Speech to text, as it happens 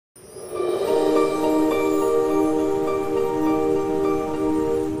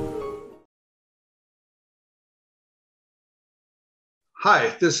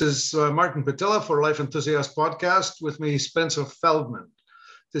Hi, this is Martin Patilla for Life Enthusiast podcast. With me, Spencer Feldman.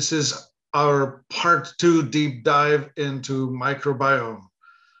 This is our part 2 deep dive into microbiome.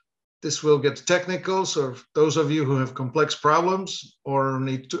 This will get technical, so if those of you who have complex problems or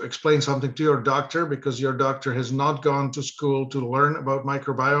need to explain something to your doctor because your doctor has not gone to school to learn about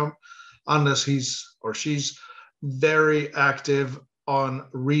microbiome, unless he's or she's very active on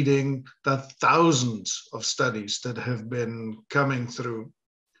reading the thousands of studies that have been coming through.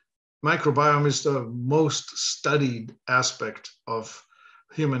 Microbiome is the most studied aspect of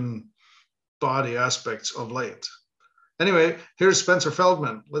human body aspects of late. Anyway, here's Spencer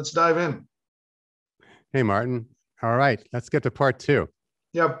Feldman. Let's dive in. Hey, Martin. All right, let's get to part 2.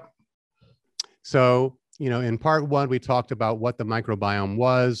 Yep. So, in part 1, we talked about what the microbiome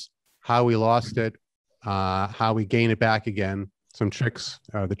was, how we lost it, how we gain it back again, some tricks,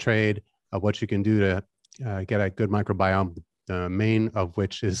 the trade of what you can do to get a good microbiome, the main of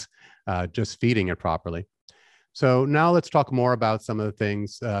which is just feeding it properly. So now let's talk more about some of the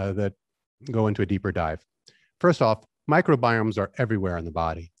things that go into a deeper dive. First off, microbiomes are everywhere in the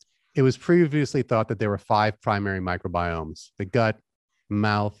body. It was previously thought that there were 5 primary microbiomes: the gut,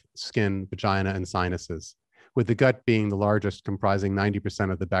 mouth, skin, vagina, and sinuses, with the gut being the largest, comprising 90%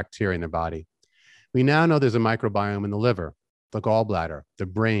 of the bacteria in the body. We now know there's a microbiome in the liver, the gallbladder, the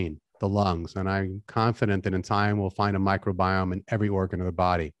brain, the lungs, and I'm confident that in time we'll find a microbiome in every organ of the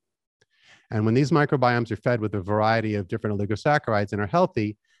body. And when these microbiomes are fed with a variety of different oligosaccharides and are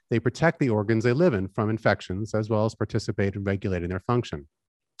healthy, they protect the organs they live in from infections, as well as participate in regulating their function.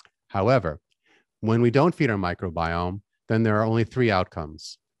 However, when we don't feed our microbiome, then there are only 3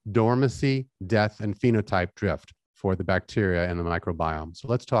 outcomes: dormancy, death, and phenotype drift for the bacteria and the microbiome. So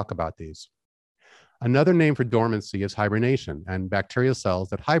let's talk about these. Another name for dormancy is hibernation, and bacterial cells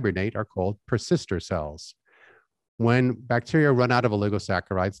that hibernate are called persister cells. When bacteria run out of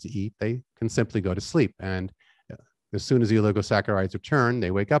oligosaccharides to eat, they can simply go to sleep, and as soon as the oligosaccharides return,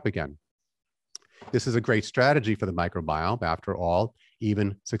 they wake up again. This is a great strategy for the microbiome. After all,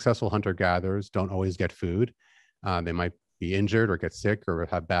 even successful hunter-gatherers don't always get food. They might be injured or get sick or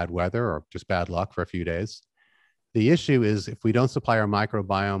have bad weather or just bad luck for a few days. The issue is if we don't supply our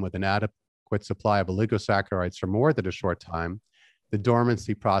microbiome with an adequate supply of oligosaccharides for more than a short time, the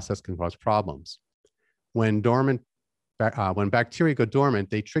dormancy process can cause problems. When bacteria go dormant,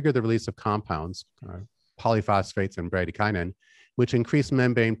 they trigger the release of compounds, polyphosphates and bradykinin, which increase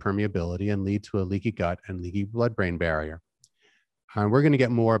membrane permeability and lead to a leaky gut and leaky blood-brain barrier. We're going to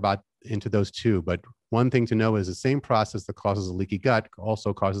get more into those too, but one thing to know is the same process that causes a leaky gut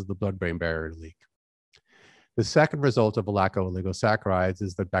also causes the blood-brain barrier to leak. The second result of a lack of oligosaccharides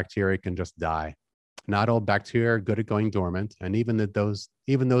is that bacteria can just die. Not all bacteria are good at going dormant, and even those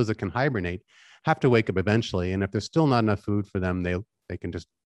that can hibernate have to wake up eventually, and if there's still not enough food for them, they can just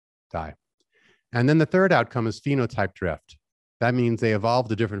die. And then the third outcome is phenotype drift. That means they evolve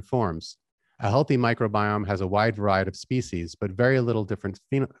to different forms. A healthy microbiome has a wide variety of species, but very little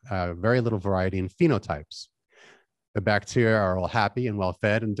variety in phenotypes. The bacteria are all happy and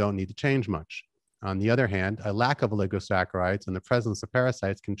well-fed and don't need to change much. On the other hand, a lack of oligosaccharides and the presence of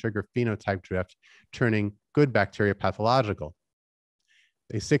parasites can trigger phenotype drift, turning good bacteria pathological.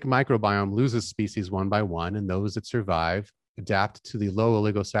 A sick microbiome loses species one by one, and those that survive adapt to the low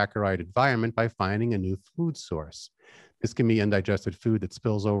oligosaccharide environment by finding a new food source. This can be undigested food that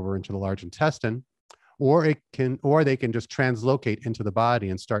spills over into the large intestine, or they can just translocate into the body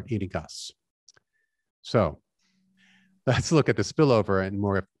and start eating us. So let's look at the spillover in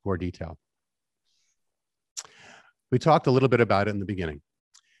more detail. We talked a little bit about it in the beginning,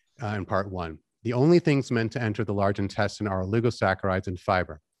 in part 1. The only things meant to enter the large intestine are oligosaccharides and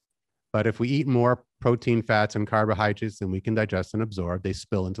fiber. But if we eat more protein, fats, and carbohydrates than we can digest and absorb, they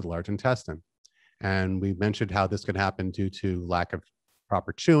spill into the large intestine. And we mentioned how this could happen due to lack of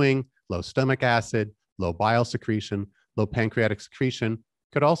proper chewing, low stomach acid, low bile secretion, low pancreatic secretion.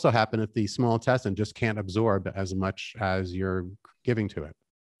 Could also happen if the small intestine just can't absorb as much as you're giving to it.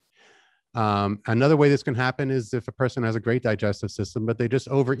 Another way this can happen is if a person has a great digestive system, but they just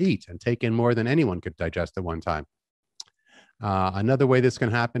overeat and take in more than anyone could digest at one time. Another way this can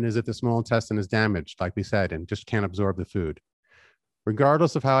happen is if the small intestine is damaged, like we said, and just can't absorb the food.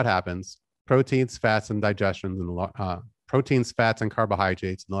 Regardless of how it happens, proteins, fats, and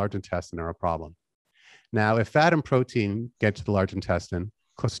carbohydrates in the large intestine are a problem. Now, if fat and protein get to the large intestine,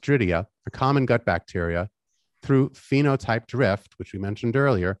 Clostridia, a common gut bacteria, through phenotype drift, which we mentioned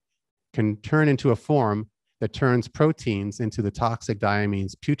earlier, can turn into a form that turns proteins into the toxic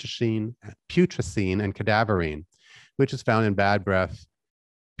diamines putrescine and cadaverine, which is found in bad breath,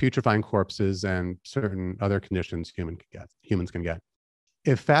 putrefying corpses, and certain other conditions humans can get.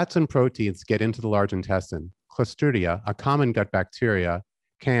 If fats and proteins get into the large intestine, Clostridia, a common gut bacteria,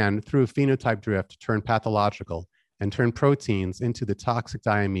 can, through phenotype drift, turn pathological and turn proteins into the toxic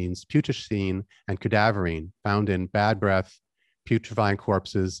diamines putrescine and cadaverine found in bad breath, putrefying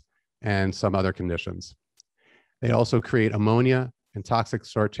corpses, and some other conditions. They also create ammonia and toxic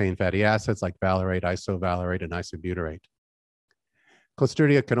short-chain fatty acids like valerate, isovalerate, and isobutyrate.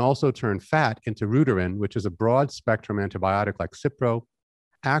 Clostridia can also turn fat into ruterin, which is a broad-spectrum antibiotic like Cipro,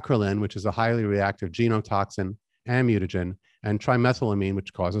 acrolein, which is a highly reactive genotoxin, and mutagen, and trimethylamine,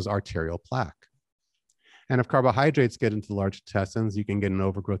 which causes arterial plaque. And if carbohydrates get into the large intestines, you can get an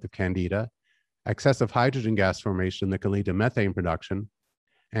overgrowth of candida, excessive hydrogen gas formation that can lead to methane production.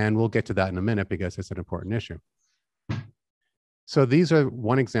 And we'll get to that in a minute because it's an important issue. So these are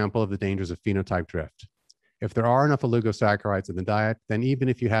one example of the dangers of phenotype drift. If there are enough oligosaccharides in the diet, then even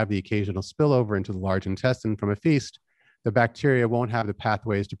if you have the occasional spillover into the large intestine from a feast, the bacteria won't have the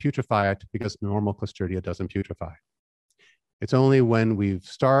pathways to putrefy it because normal Clostridia doesn't putrefy. It's only when we've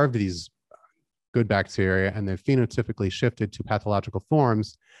starved these good bacteria and they've phenotypically shifted to pathological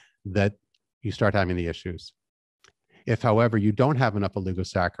forms that you start having the issues. If, however, you don't have enough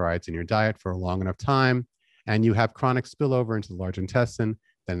oligosaccharides in your diet for a long enough time and you have chronic spillover into the large intestine,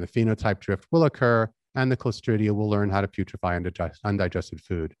 then the phenotype drift will occur and the Clostridia will learn how to putrefy undigested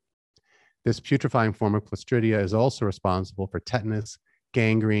food. This putrefying form of Clostridia is also responsible for tetanus,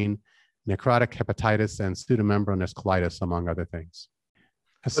 gangrene, necrotic hepatitis, and pseudomembranous colitis, among other things.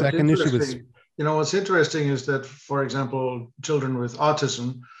 A second issue is, you know, what's interesting is that, for example, children with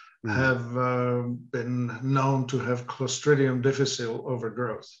autism have been known to have Clostridium difficile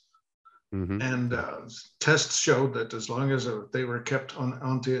overgrowth. And tests showed that as long as they were kept on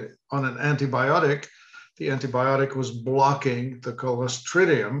an antibiotic, the antibiotic was blocking the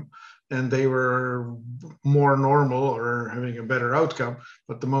Clostridium, and they were more normal or having a better outcome.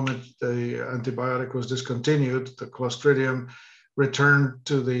 But the moment the antibiotic was discontinued, the Clostridium returned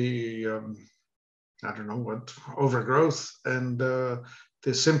to the, I don't know what, overgrowth, and the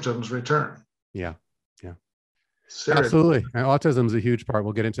symptoms return. Yeah. Serious. Absolutely. And autism is a huge part.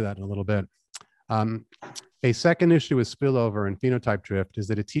 We'll get into that in a little bit. A second issue with spillover and phenotype drift is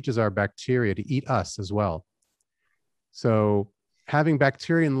that it teaches our bacteria to eat us as well. So having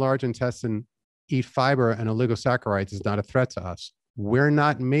bacteria in the large intestine eat fiber and oligosaccharides is not a threat to us. We're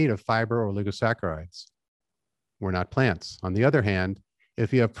not made of fiber or oligosaccharides. We're not plants. On the other hand,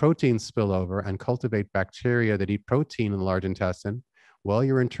 if you have protein spillover and cultivate bacteria that eat protein in the large intestine, well,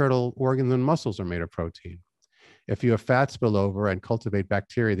 your internal organs and muscles are made of protein. If you have fat spillover and cultivate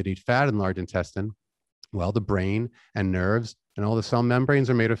bacteria that eat fat in the large intestine, well, the brain and nerves and all the cell membranes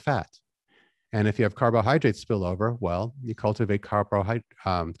are made of fat. And if you have carbohydrate spillover, well, you cultivate carbohydrate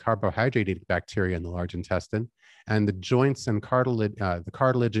bacteria in the large intestine, and the joints and cartilage, the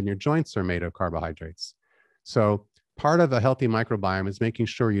cartilage in your joints are made of carbohydrates. So part of a healthy microbiome is making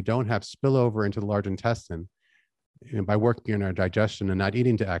sure you don't have spillover into the large intestine, you know, by working on our digestion and not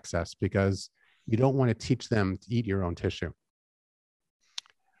eating to excess, because you don't want to teach them to eat your own tissue.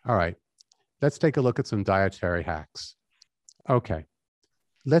 All right, let's take a look at some dietary hacks. Okay,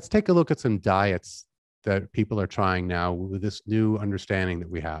 let's take a look at some diets that people are trying now with this new understanding that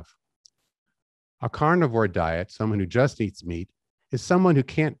we have. A carnivore diet, someone who just eats meat, is someone who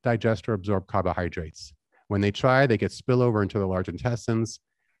can't digest or absorb carbohydrates. When they try, they get spillover into the large intestines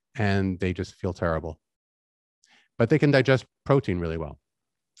and they just feel terrible. But they can digest protein really well.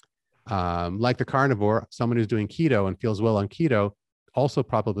 Like the carnivore, someone who's doing keto and feels well on keto also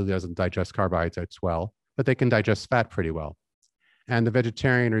probably doesn't digest carbohydrates well, but they can digest fat pretty well. And the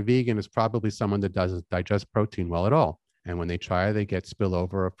vegetarian or vegan is probably someone that doesn't digest protein well at all. And when they try, they get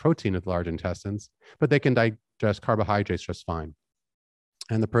spillover of protein in the large intestines, but they can digest carbohydrates just fine.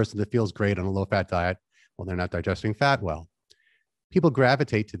 And the person that feels great on a low-fat diet, well, they're not digesting fat well. People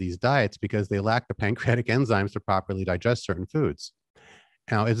gravitate to these diets because they lack the pancreatic enzymes to properly digest certain foods.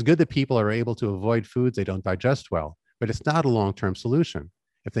 Now, it's good that people are able to avoid foods they don't digest well, but it's not a long-term solution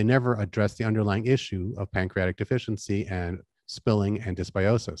if they never address the underlying issue of pancreatic deficiency and spilling and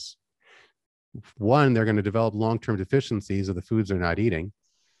dysbiosis. One, they're going to develop long-term deficiencies of the foods they're not eating.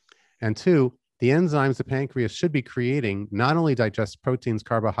 And two, the enzymes the pancreas should be creating not only digest proteins,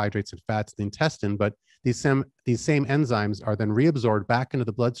 carbohydrates, and fats in the intestine, but these same enzymes are then reabsorbed back into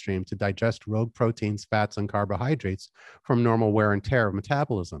the bloodstream to digest rogue proteins, fats, and carbohydrates from normal wear and tear of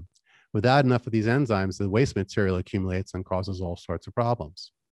metabolism. Without enough of these enzymes, the waste material accumulates and causes all sorts of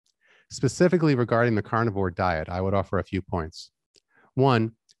problems. Specifically regarding the carnivore diet, I would offer a few points.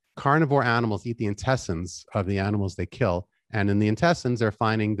 One, carnivore animals eat the intestines of the animals they kill, and in the intestines, they're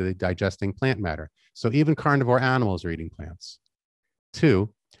finding the digesting plant matter. So even carnivore animals are eating plants.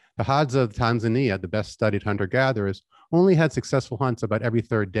 Two, the Hadza of Tanzania, the best studied hunter-gatherers, only had successful hunts about every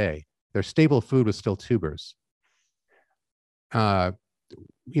third day. Their staple food was still tubers. While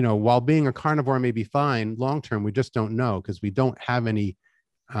being a carnivore may be fine, long-term, we just don't know because we don't have any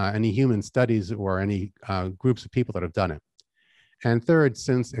human studies or any groups of people that have done it. And third,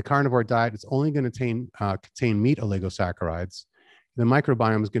 since a carnivore diet is only going to contain meat oligosaccharides, the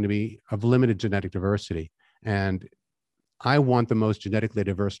microbiome is going to be of limited genetic diversity. And I want the most genetically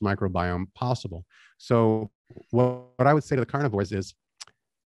diverse microbiome possible. So what I would say to the carnivores is,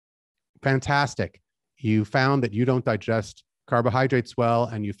 fantastic. You found that you don't digest carbohydrates well,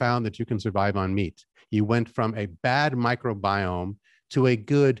 and you found that you can survive on meat. You went from a bad microbiome to a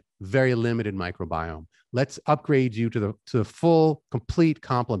good, very limited microbiome. Let's upgrade you to the full, complete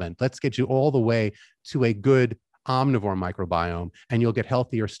complement. Let's get you all the way to a good omnivore microbiome, and you'll get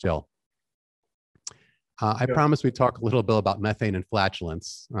healthier still. I promised we'd talk a little bit about methane and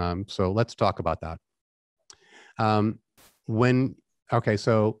flatulence. So let's talk about that.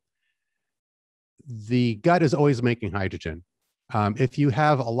 So the gut is always making hydrogen. If you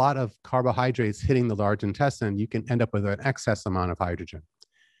have a lot of carbohydrates hitting the large intestine, you can end up with an excess amount of hydrogen.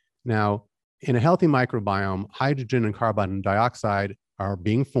 Now, in a healthy microbiome, hydrogen and carbon dioxide are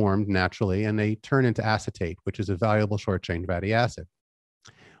being formed naturally, and they turn into acetate, which is a valuable short-chain fatty acid.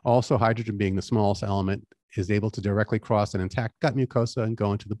 Also, hydrogen, being the smallest element, is able to directly cross an intact gut mucosa and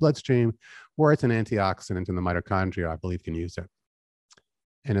go into the bloodstream, where it's an antioxidant in the mitochondria, I believe, can use it.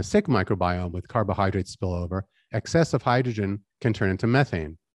 In a sick microbiome with carbohydrate spillover, excessive hydrogen can turn into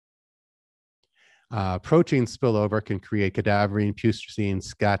methane. Protein spillover can create cadaverine, putrescine,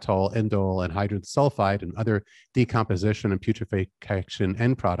 scatol, indole, and hydrogen sulfide and other decomposition and putrefaction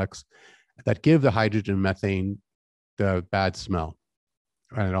end products that give the hydrogen methane the bad smell.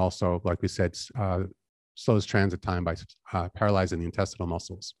 And it also, like we said, slows transit time by paralyzing the intestinal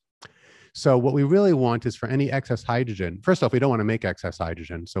muscles. So what we really want is for any excess hydrogen, first off, we don't want to make excess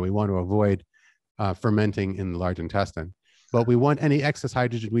hydrogen, so we want to avoid fermenting in the large intestine. But we want any excess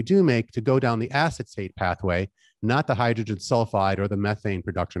hydrogen we do make to go down the acetate pathway, not the hydrogen sulfide or the methane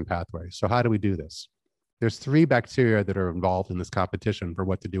production pathway. So how do we do this? There's 3 bacteria that are involved in this competition for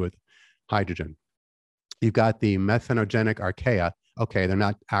what to do with hydrogen. You've got the methanogenic archaea. Okay, they're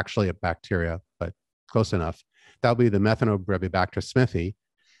not actually a bacteria, but close enough. That'll be the Methanobrevibacter smithii,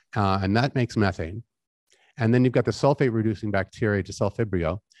 and that makes methane. And then you've got the sulfate-reducing bacteria,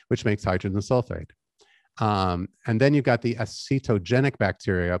 Desulfibrio, which makes hydrogen sulfate. And then you've got the acetogenic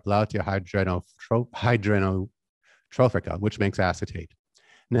bacteria, Blautia hydrenotrophica, which makes acetate.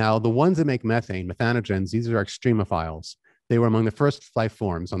 Now, the ones that make methane, methanogens, these are extremophiles. They were among the first life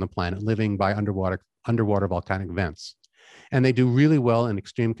forms on the planet living by underwater volcanic vents. And they do really well in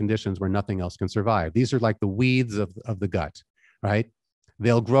extreme conditions where nothing else can survive. These are like the weeds of the gut, right?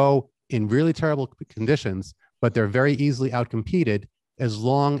 They'll grow in really terrible conditions, but they're very easily outcompeted as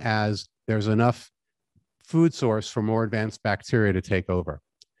long as there's enough food source for more advanced bacteria to take over.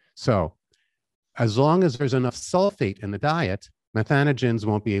 So as long as there's enough sulfate in the diet, methanogens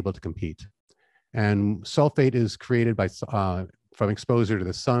won't be able to compete. And sulfate is created by from exposure to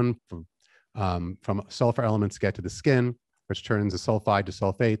the sun, from sulfur elements get to the skin, which turns the sulfide to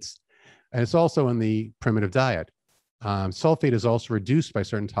sulfates. And it's also in the primitive diet. Sulfate is also reduced by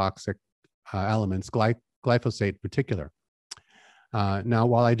certain toxic elements, glyphosate in particular. Now,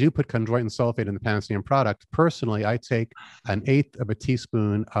 while I do put chondroitin sulfate in the Panacea product, personally, I take 1/8 of a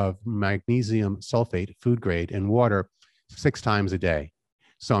teaspoon of magnesium sulfate, food grade, in water 6 times a day.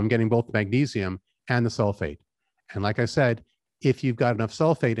 So I'm getting both the magnesium and the sulfate. And like I said, if you've got enough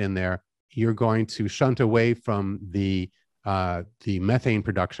sulfate in there, you're going to shunt away from the methane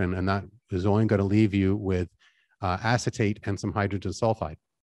production, and that is only going to leave you with acetate and some hydrogen sulfide.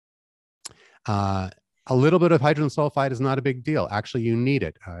 A little bit of hydrogen sulfide is not a big deal. Actually, you need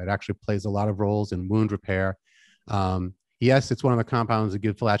it. It actually plays a lot of roles in wound repair. Yes, it's one of the compounds that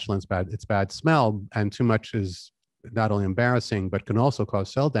give flatulence its bad smell, and too much is not only embarrassing, but can also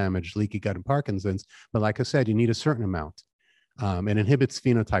cause cell damage, leaky gut, and Parkinson's. But like I said, you need a certain amount. It inhibits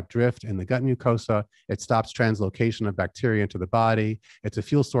phenotype drift in the gut mucosa. It stops translocation of bacteria into the body. It's a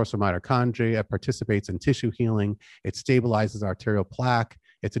fuel source for mitochondria. It participates in tissue healing. It stabilizes arterial plaque.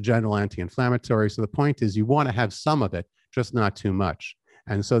 It's a general anti-inflammatory. So the point is you want to have some of it, just not too much.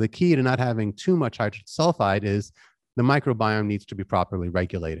 And so the key to not having too much hydrogen sulfide is the microbiome needs to be properly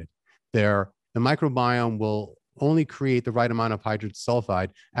regulated. The microbiome will only create the right amount of hydrogen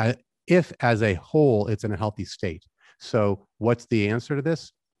sulfide if, as a whole, it's in a healthy state. So what's the answer to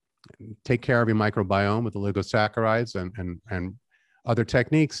this? Take care of your microbiome with oligosaccharides and other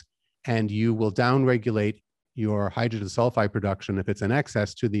techniques, and you will downregulate your hydrogen sulfide production, if it's in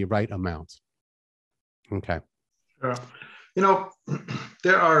excess, to the right amount. Okay. You know,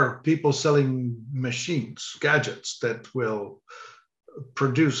 there are people selling machines, gadgets that will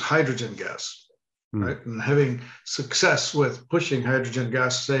produce hydrogen gas, right? And having success with pushing hydrogen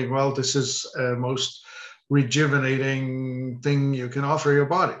gas, saying, well, this is a most rejuvenating thing you can offer your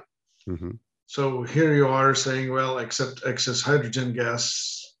body. So here you are saying, well, except excess hydrogen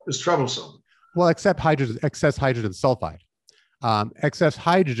gas is troublesome. Well, excess hydrogen sulfide. Excess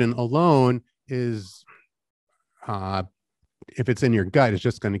hydrogen alone is, if it's in your gut, it's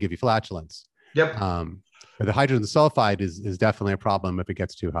just going to give you flatulence. Yep. But the hydrogen sulfide is definitely a problem if it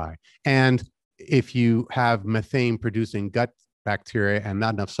gets too high. And if you have methane producing gut bacteria and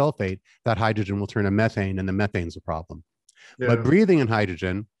not enough sulfate, that hydrogen will turn to methane, and the methane's a problem. Yeah. But breathing in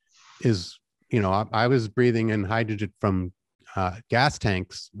hydrogen is, I was breathing in hydrogen from gas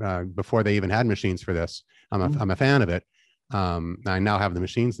tanks before they even had machines for this. I'm a fan of it. I now have the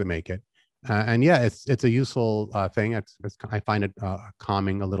machines that make it. And yeah, it's a useful thing. I find it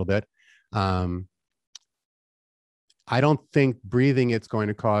calming a little bit. I don't think breathing it's going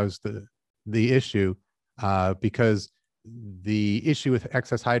to cause the issue because the issue with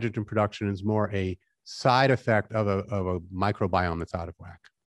excess hydrogen production is more a side effect of a microbiome that's out of whack.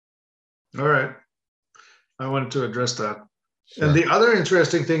 All right. I wanted to address that. Sure. And the other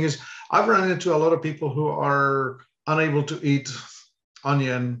interesting thing is I've run into a lot of people who are unable to eat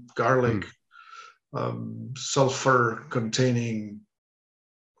onion, garlic, sulfur-containing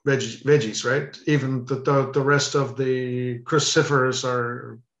veggies, right? Even the rest of the cruciferous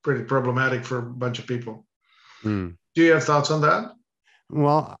are pretty problematic for a bunch of people. Do you have thoughts on that?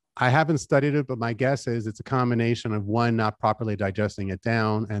 Well, I haven't studied it, but my guess is it's a combination of one, not properly digesting it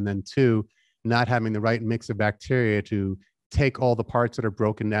down, and then two, not having the right mix of bacteria to take all the parts that are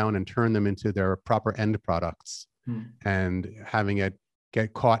broken down and turn them into their proper end products, and having it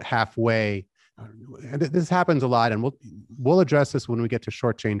get caught halfway. And this happens a lot, and we'll address this when we get to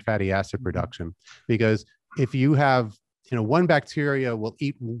short chain fatty acid production, because if you have, one bacteria will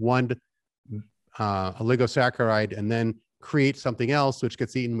eat one oligosaccharide and then create something else, which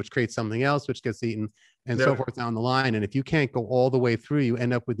gets eaten, which creates something else, which gets eaten, and so forth down the line. And if you can't go all the way through, you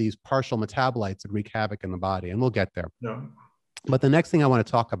end up with these partial metabolites that wreak havoc in the body, and we'll get there. But the next thing I want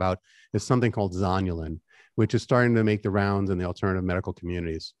to talk about is something called zonulin, which is starting to make the rounds in the alternative medical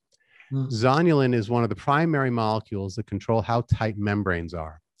communities. Zonulin is one of the primary molecules that control how tight membranes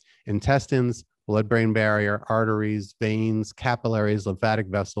are. Intestines, blood-brain barrier, arteries, veins, capillaries, lymphatic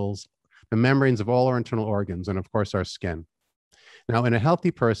vessels, the membranes of all our internal organs, and of course our skin. Now, in a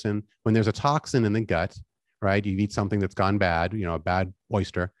healthy person, when there's a toxin in the gut, right, you eat something that's gone bad, a bad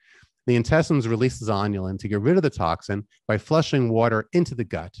oyster, the intestines release zonulin to get rid of the toxin by flushing water into the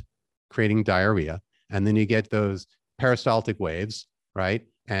gut, creating diarrhea. And then you get those peristaltic waves, right?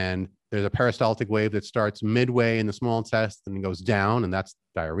 And there's a peristaltic wave that starts midway in the small intestine and goes down, and that's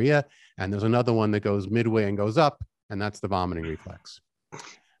diarrhea. And there's another one that goes midway and goes up, and that's the vomiting reflex.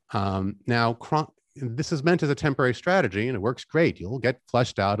 Now, this is meant as a temporary strategy, and it works great. You'll get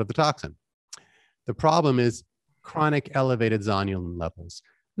flushed out of the toxin. The problem is chronic elevated zonulin levels.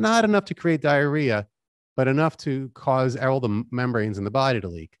 Not enough to create diarrhea, but enough to cause all the membranes in the body to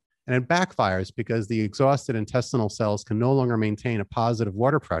leak. And it backfires because the exhausted intestinal cells can no longer maintain a positive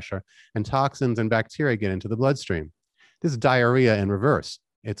water pressure, and toxins and bacteria get into the bloodstream. This is diarrhea in reverse.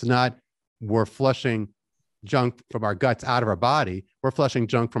 It's not we're flushing junk from our guts out of our body. We're flushing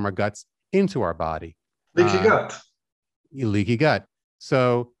junk from our guts into our body. Leaky gut. Leaky gut.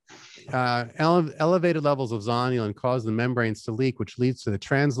 So elevated levels of zonulin cause the membranes to leak, which leads to the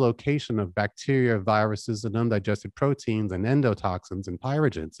translocation of bacteria, viruses, and undigested proteins and endotoxins and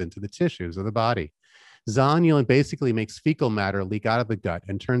pyrogens into the tissues of the body. Zonulin basically makes fecal matter leak out of the gut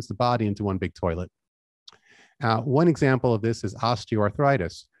and turns the body into one big toilet. One example of this is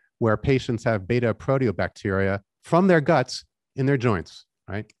osteoarthritis, where patients have beta proteobacteria from their guts in their joints,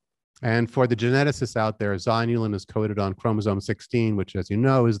 right? And for the geneticists out there, zonulin is coded on chromosome 16, which, as you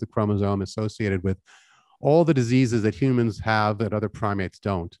know, is the chromosome associated with all the diseases that humans have that other primates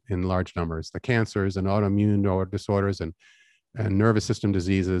don't in large numbers, the cancers and autoimmune disorders and nervous system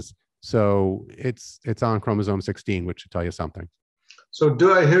diseases. So it's on chromosome 16, which should tell you something. So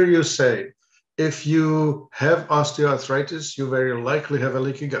do I hear you say, if you have osteoarthritis, you very likely have a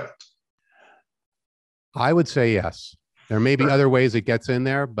leaky gut? I would say yes. There may be other ways it gets in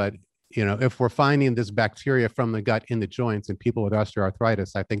there, but if we're finding this bacteria from the gut in the joints in people with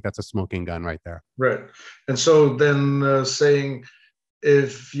osteoarthritis, I think that's a smoking gun right there. Right. And so then saying,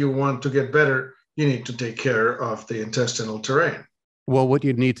 if you want to get better, you need to take care of the intestinal terrain. Well, what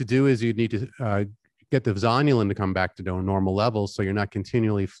you'd need to do is you'd need to get the zonulin to come back to normal levels, so you're not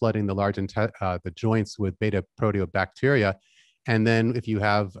continually flooding the the joints with beta proteobacteria. And then if you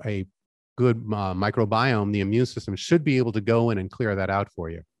have a good microbiome, the immune system should be able to go in and clear that out for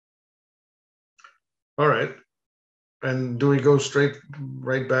you. All right. And do we go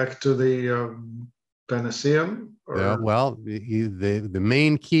right back to the Panaceum? Yeah, well, the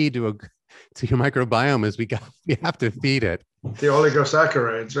main key to your microbiome is we have to feed it. The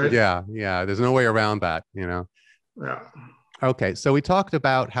oligosaccharides, right? Yeah. There's no way around that, Yeah. Okay, so we talked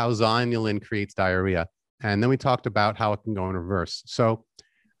about how zonulin creates diarrhea, and then we talked about how it can go in reverse. So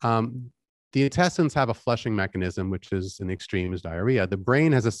the intestines have a flushing mechanism, which is in the extreme is diarrhea. The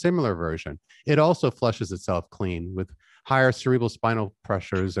brain has a similar version. It also flushes itself clean with higher cerebral spinal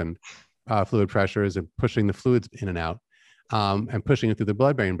pressures and fluid pressures and pushing the fluids in and out and pushing it through the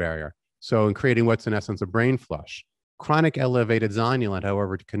blood-brain barrier. So in creating what's in essence a brain flush. Chronic elevated zonulin,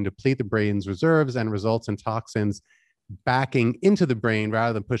 however, can deplete the brain's reserves and results in toxins backing into the brain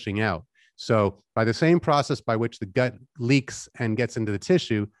rather than pushing out. So by the same process by which the gut leaks and gets into the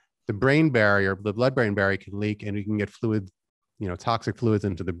tissue, the brain barrier, the blood-brain barrier can leak and you can get fluids, toxic fluids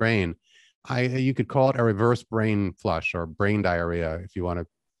into the brain. You could call it a reverse brain flush or brain diarrhea if you want to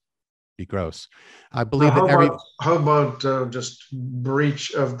be gross. I believe how about just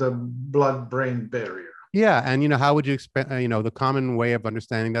breach of the blood-brain barrier? Yeah, and how would you expect? The common way of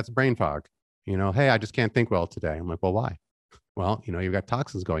understanding that's brain fog. Hey, I just can't think well today. I'm like, well, why? Well, you've got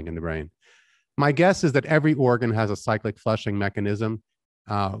toxins going in the brain. My guess is that every organ has a cyclic flushing mechanism,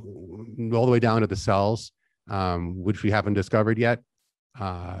 all the way down to the cells, which we haven't discovered yet,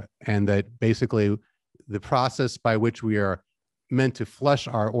 and that basically the process by which we are meant to flush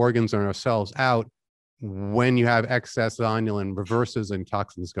our organs and our cells out, when you have excess zonulin, reverses and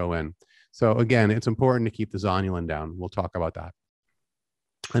toxins go in. So again, it's important to keep the zonulin down. We'll talk about that.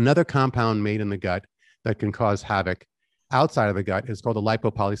 Another compound made in the gut that can cause havoc outside of the gut is called a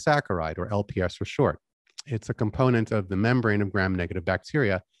lipopolysaccharide, or LPS for short. It's a component of the membrane of gram-negative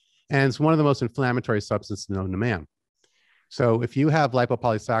bacteria, and it's one of the most inflammatory substances known to man. So if you have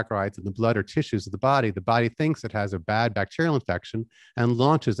lipopolysaccharides in the blood or tissues of the body thinks it has a bad bacterial infection and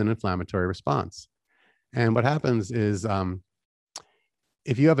launches an inflammatory response. And what happens is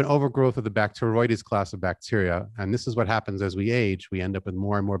if you have an overgrowth of the Bacteroides class of bacteria, and this is what happens as we age, we end up with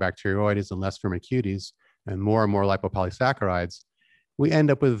more and more Bacteroides and less Firmicutes and more lipopolysaccharides. We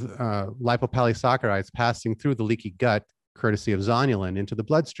end up with lipopolysaccharides passing through the leaky gut, courtesy of zonulin, into the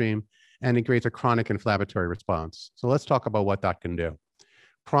bloodstream, and it creates a chronic inflammatory response. So let's talk about what that can do.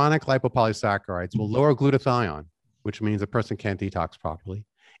 Chronic lipopolysaccharides will lower glutathione, which means a person can't detox properly,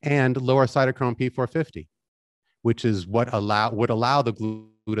 and lower cytochrome P450, which is what would allow the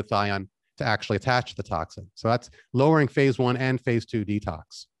glutathione to actually attach to the toxin. So that's lowering phase 1 and phase 2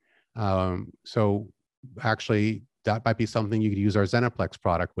 detox. So actually, that might be something you could use our Zenaplex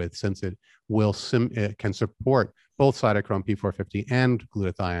product with, since it can support both cytochrome P450 and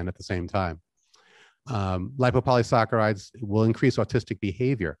glutathione at the same time. Lipopolysaccharides will increase autistic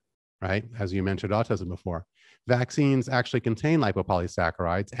behavior, right? As you mentioned autism before. Vaccines actually contain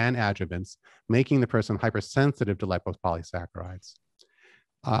lipopolysaccharides and adjuvants, making the person hypersensitive to lipopolysaccharides.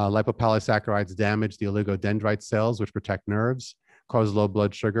 Lipopolysaccharides damage the oligodendrite cells, which protect nerves, cause low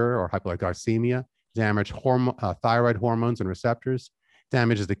blood sugar or hypoglycemia, damage thyroid hormones and receptors,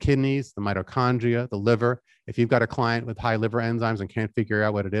 damages the kidneys, the mitochondria, the liver. If you've got a client with high liver enzymes and can't figure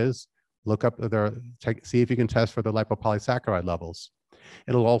out what it is, look up see if you can test for the lipopolysaccharide levels.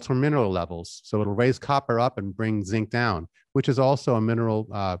 It'll alter mineral levels. So it'll raise copper up and bring zinc down, which is also a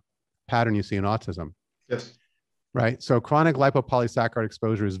mineral pattern you see in autism. Yes. Right. So chronic lipopolysaccharide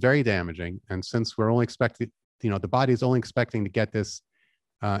exposure is very damaging. And since we're only expecting, the body is only expecting to get this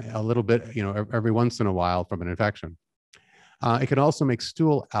a little bit, every once in a while from an infection. It can also make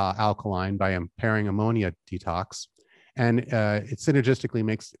stool alkaline by impairing ammonia detox. And it synergistically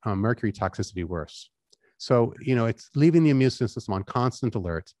makes mercury toxicity worse. So, it's leaving the immune system on constant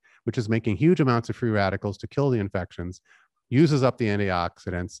alert, which is making huge amounts of free radicals to kill the infections, uses up the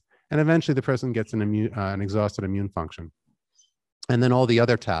antioxidants, and eventually the person gets an exhausted immune function. And then all the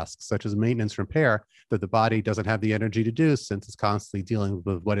other tasks, such as maintenance repair, that the body doesn't have the energy to do since it's constantly dealing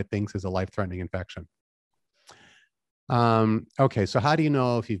with what it thinks is a life-threatening infection. Okay, so how do you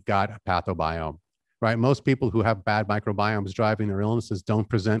know if you've got a pathobiome? Right? Most people who have bad microbiomes driving their illnesses don't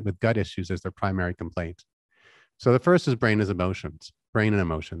present with gut issues as their primary complaint. So the first is brain and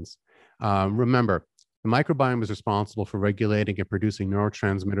emotions. Remember, the microbiome is responsible for regulating and producing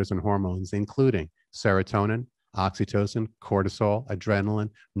neurotransmitters and hormones, including serotonin, oxytocin, cortisol, adrenaline,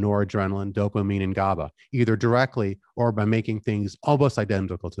 noradrenaline, dopamine, and GABA, either directly or by making things almost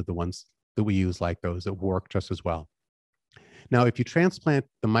identical to the ones that we use like those that work just as well. Now, if you transplant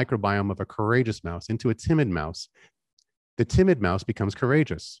the microbiome of a courageous mouse into a timid mouse, the timid mouse becomes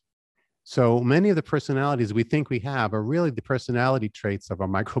courageous. So many of the personalities we think we have are really the personality traits of our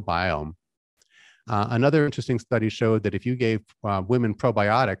microbiome. Another interesting study showed that if you gave women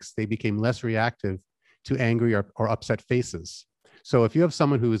probiotics, they became less reactive to angry or upset faces. So if you have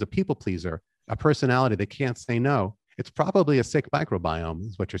someone who is a people pleaser, a personality that can't say no, it's probably a sick microbiome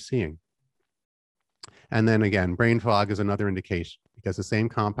is what you're seeing. And then again, brain fog is another indication because the same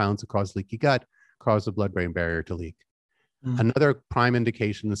compounds that cause leaky gut cause the blood-brain barrier to leak. Another prime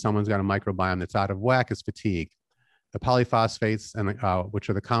indication that someone's got a microbiome that's out of whack is fatigue. The polyphosphates, which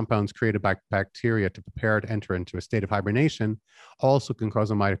are the compounds created by bacteria to prepare to enter into a state of hibernation, also can cause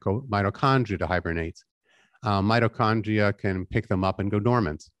a mitochondria to hibernate. Mitochondria can pick them up and go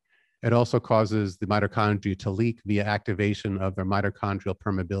dormant. It also causes the mitochondria to leak via activation of their mitochondrial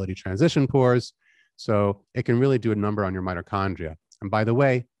permeability transition pores. So it can really do a number on your mitochondria. And by the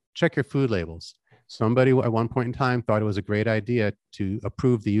way, check your food labels. Somebody at one point in time thought it was a great idea to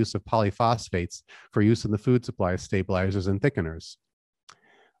approve the use of polyphosphates for use in the food supply as stabilizers and thickeners.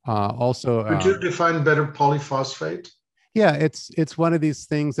 Could you define better polyphosphate? Yeah, it's one of these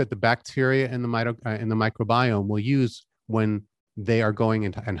things that the bacteria in the microbiome will use when they are going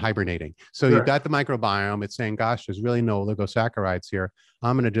into and hibernating. So you've got the microbiome, it's saying, gosh, there's really no oligosaccharides here.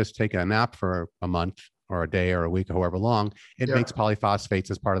 I'm going to just take a nap for a month or a day or a week or however long. It makes polyphosphates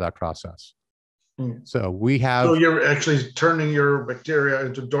as part of that process. So we have. So you're actually turning your bacteria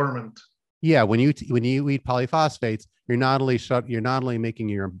into dormant. Yeah, when you eat polyphosphates, you're not only making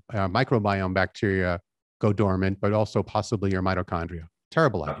your microbiome bacteria go dormant, but also possibly your mitochondria.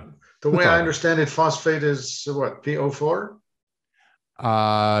 Terrible idea. The way I understand it, phosphate is what, PO4?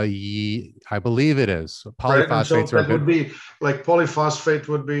 I believe it is. Polyphosphates right? So would be like polyphosphate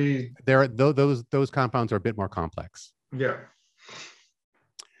would be. Those compounds are a bit more complex. Yeah.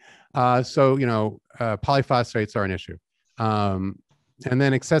 So, polyphosphates are an issue. And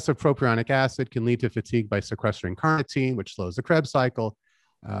then excessive propionic acid can lead to fatigue by sequestering carnitine, which slows the Krebs cycle,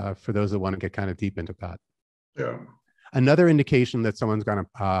 for those that want to get kind of deep into that. Yeah. Another indication that someone's got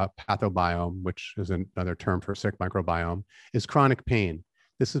a pathobiome, which is another term for sick microbiome, is chronic pain.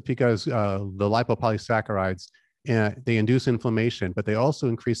 This is because the lipopolysaccharides, they induce inflammation, but they also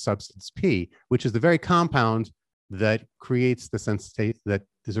increase substance P, which is the very compound that creates the sensation that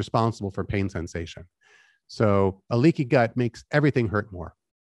is responsible for pain sensation. So a leaky gut makes everything hurt more.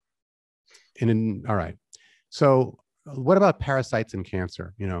 All right. So what about parasites and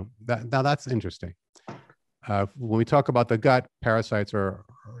cancer? Now that's interesting. When we talk about the gut, parasites are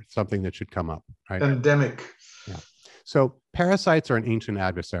something that should come up, right? Endemic. Yeah. So parasites are an ancient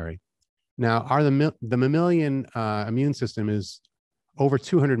adversary. Now, the mammalian immune system is over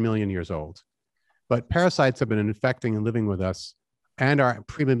 200 million years old. But parasites have been infecting and living with us and our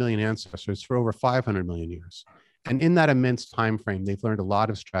pre-mammalian ancestors for over 500 million years. And in that immense time frame, they've learned a lot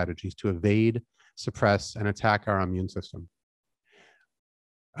of strategies to evade, suppress, and attack our immune system.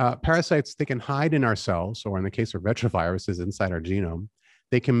 Parasites, they can hide in our cells, or in the case of retroviruses, inside our genome.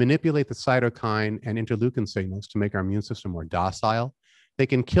 They can manipulate the cytokine and interleukin signals to make our immune system more docile. They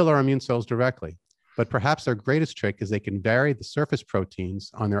can kill our immune cells directly. But perhaps their greatest trick is they can vary the surface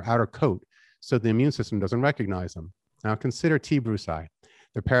proteins on their outer coat so the immune system doesn't recognize them. Now consider T. brucei,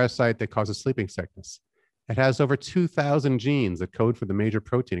 the parasite that causes sleeping sickness. It has over 2,000 genes that code for the major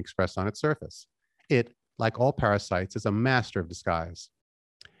protein expressed on its surface. It, like all parasites, is a master of disguise.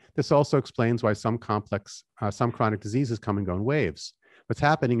 This also explains why some chronic diseases come and go in waves. What's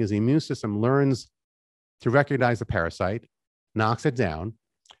happening is the immune system learns to recognize the parasite, knocks it down,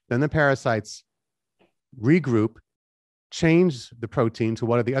 then the parasites regroup, change the protein to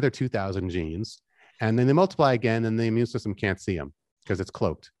one of the other 2,000 genes, and then they multiply again, and the immune system can't see them because it's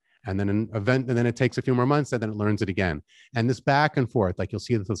cloaked. And then and then it takes a few more months, and then it learns it again. And this back and forth, like you'll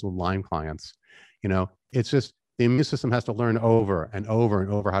see with those little Lyme clients, it's just the immune system has to learn over and over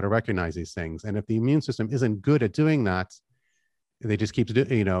and over how to recognize these things. And if the immune system isn't good at doing that, they just keep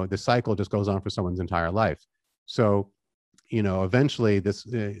doing, the cycle just goes on for someone's entire life. So eventually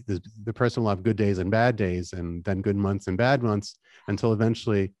the person will have good days and bad days, and then good months and bad months, until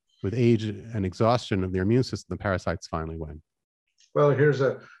eventually, with age and exhaustion of their immune system, the parasites finally win. Well, here's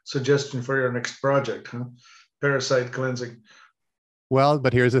a suggestion for your next project, huh? Parasite cleansing. Well,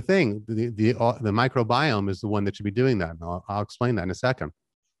 but here's the thing. The microbiome is the one that should be doing that. And I'll explain that in a second.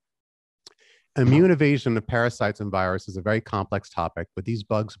 Immune evasion of parasites and viruses is a very complex topic, with these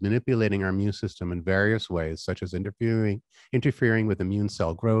bugs manipulating our immune system in various ways, such as interfering with immune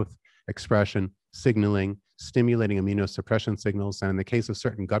cell growth, expression, signaling, stimulating immunosuppression signals, and in the case of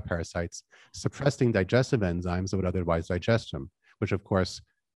certain gut parasites, suppressing digestive enzymes that would otherwise digest them, which of course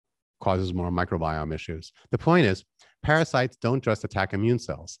causes more microbiome issues. The point is, parasites don't just attack immune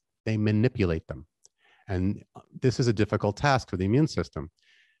cells, they manipulate them. And this is a difficult task for the immune system.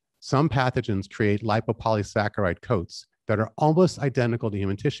 Some pathogens create lipopolysaccharide coats that are almost identical to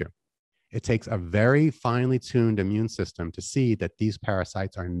human tissue. It takes a very finely tuned immune system to see that these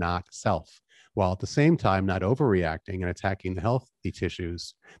parasites are not self, while at the same time not overreacting and attacking the healthy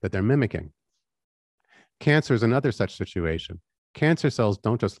tissues that they're mimicking. Cancer is another such situation. Cancer cells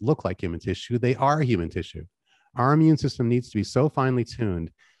don't just look like human tissue, they are human tissue. Our immune system needs to be so finely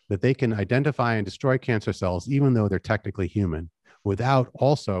tuned that they can identify and destroy cancer cells, even though they're technically human, without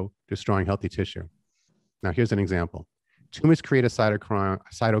also destroying healthy tissue. Now, here's an example. Tumors create a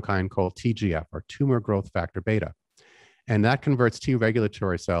cytokine called TGF, or tumor growth factor beta, and that converts T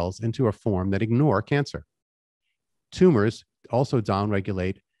regulatory cells into a form that ignore cancer. Tumors also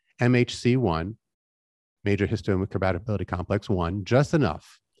downregulate MHC1, major histocompatibility complex 1, just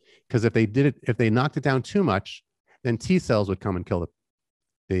enough, because if they knocked it down too much, then T cells would come and kill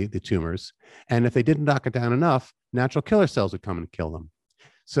the tumors, and if they didn't knock it down enough, natural killer cells would come and kill them.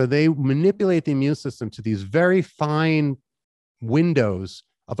 So they manipulate the immune system to these very fine windows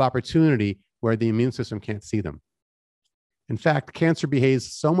of opportunity where the immune system can't see them. In fact, cancer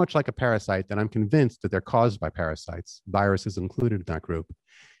behaves so much like a parasite that I'm convinced that they're caused by parasites, viruses included in that group.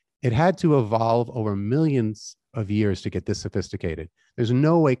 It had to evolve over millions of years to get this sophisticated. There's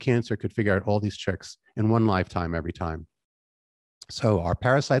no way cancer could figure out all these tricks in one lifetime every time. So are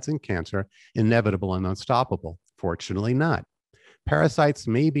parasites in cancer inevitable and unstoppable? Fortunately not. Parasites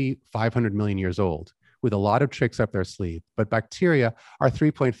may be 500 million years old with a lot of tricks up their sleeve, but bacteria are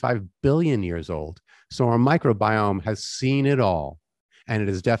 3.5 billion years old. So our microbiome has seen it all, and it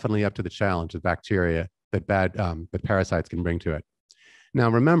is definitely up to the challenge of bacteria that parasites can bring to it. Now,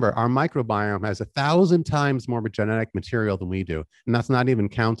 remember, our microbiome has 1,000 times more genetic material than we do, and that's not even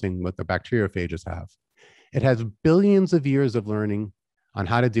counting what the bacteriophages have. It has billions of years of learning on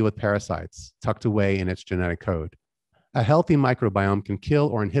how to deal with parasites tucked away in its genetic code. A healthy microbiome can kill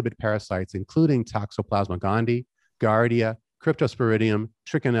or inhibit parasites, including Toxoplasma gondii, Giardia, Cryptosporidium,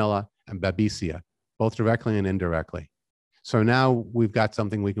 Trichinella, and Babesia, both directly and indirectly. So now we've got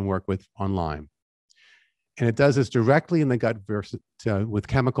something we can work with on Lyme. And it does this directly in the gut with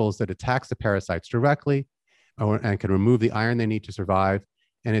chemicals that attacks the parasites directly and can remove the iron they need to survive.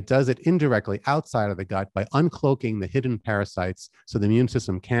 And it does it indirectly outside of the gut by uncloaking the hidden parasites so the immune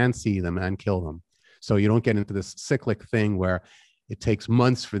system can see them and kill them. So you don't get into this cyclic thing where it takes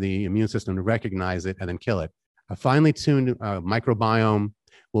months for the immune system to recognize it and then kill it. A finely tuned microbiome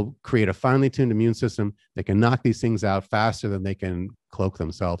will create a finely tuned immune system that can knock these things out faster than they can cloak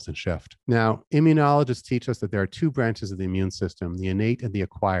themselves and shift. Now, immunologists teach us that there are two branches of the immune system, the innate and the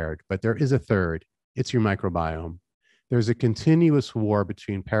acquired, but there is a third. It's your microbiome. There's a continuous war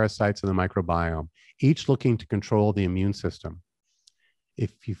between parasites and the microbiome, each looking to control the immune system.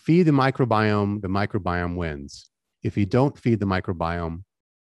 If you feed the microbiome wins. If you don't feed the microbiome,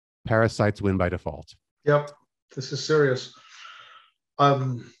 parasites win by default. Yep, this is serious.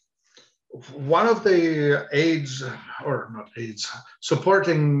 One of the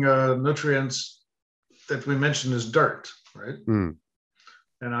supporting nutrients that we mentioned is dirt, right? Mm.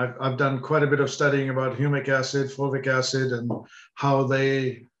 And I've done quite a bit of studying about humic acid, fulvic acid, and how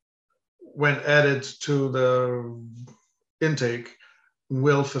they, when added to the intake,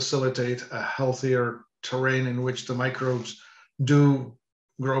 will facilitate a healthier terrain in which the microbes do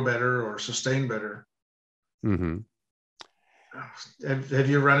grow better or sustain better. Mm-hmm. Have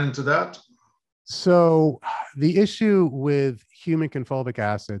you run into that? So the issue with humic and fulvic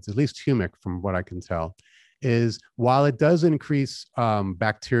acids, at least humic from what I can tell, is while it does increase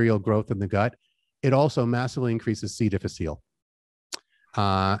bacterial growth in the gut, it also massively increases C. difficile.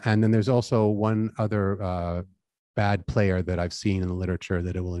 And then there's also one other bad player that I've seen in the literature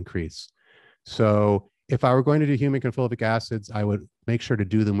that it will increase. So if I were going to do humic and fulvic acids, I would make sure to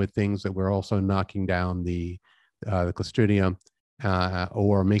do them with things that were also knocking down the Clostridium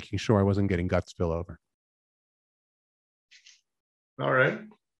or making sure I wasn't getting gut spillover. All right.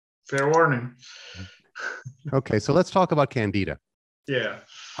 Fair warning. Okay, so let's talk about Candida. Yeah.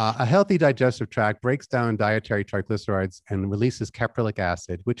 A healthy digestive tract breaks down dietary triglycerides and releases caprylic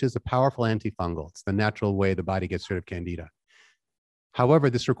acid, which is a powerful antifungal. It's the natural way the body gets rid of Candida. However,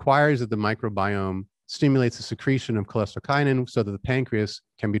 this requires that the microbiome stimulates the secretion of cholesterol so that the pancreas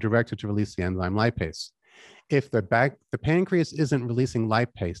can be directed to release the enzyme lipase. If the pancreas isn't releasing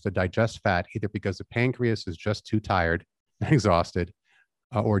lipase to digest fat, either because the pancreas is just too tired and exhausted,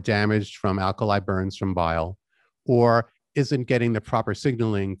 or damaged from alkali burns from bile, or isn't getting the proper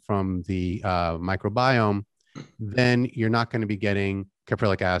signaling from the microbiome, then you're not going to be getting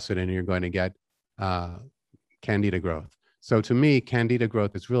caprylic acid and you're going to get candida growth. So to me, candida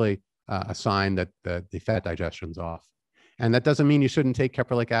growth is really a sign that the fat digestion's off. And that doesn't mean you shouldn't take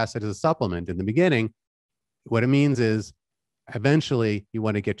caprylic acid as a supplement in the beginning. What it means is eventually you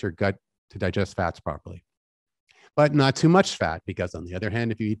want to get your gut to digest fats properly, but not too much fat, because on the other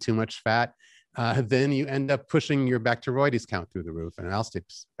hand, if you eat too much fat, then you end up pushing your Bacteroides count through the roof and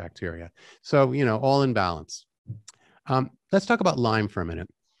Alstips bacteria. So, all in balance. Let's talk about Lyme for a minute.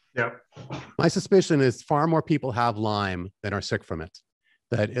 Yeah. My suspicion is far more people have Lyme than are sick from it.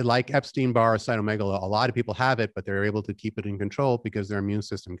 That like Epstein-Barr cytomegalo, a lot of people have it, but they're able to keep it in control because their immune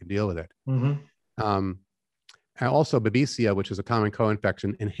system can deal with it. Mm-hmm. And also Babesia, which is a common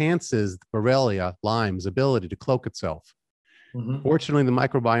co-infection, enhances Borrelia, Lyme's ability to cloak itself. Mm-hmm. Fortunately, the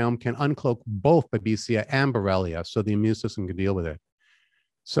microbiome can uncloak both Babesia and Borrelia, so the immune system can deal with it.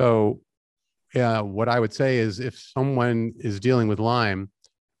 So what I would say is if someone is dealing with Lyme,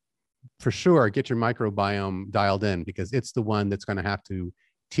 for sure, get your microbiome dialed in, because it's the one that's going to have to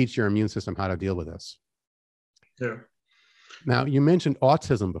teach your immune system how to deal with this. Yeah. Now, you mentioned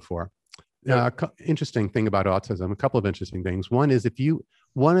autism before. Yeah. Interesting thing about autism, a couple of interesting things. One is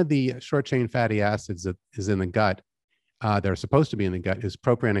one of the short chain fatty acids that is in the gut, that are supposed to be in the gut, is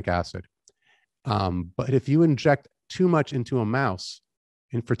propionic acid. But if you inject too much into a mouse,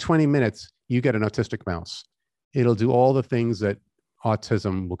 and for 20 minutes, you get an autistic mouse. It'll do all the things that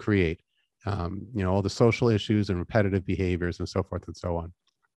autism will create, all the social issues and repetitive behaviors and so forth and so on.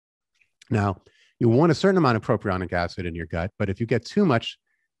 Now, you want a certain amount of propionic acid in your gut, but if you get too much,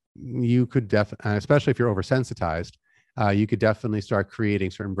 you could especially if you're oversensitized, you could definitely start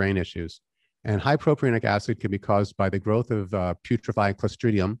creating certain brain issues. And high propionic acid can be caused by the growth of putrefied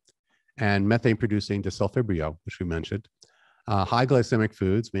Clostridium and methane-producing desulfibrio, which we mentioned. High glycemic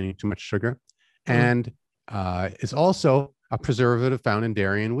foods, meaning too much sugar, and is also a preservative found in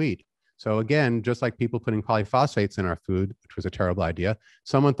dairy and wheat. So again, just like people putting polyphosphates in our food, which was a terrible idea,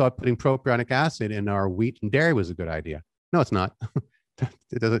 someone thought putting propionic acid in our wheat and dairy was a good idea. No, it's not.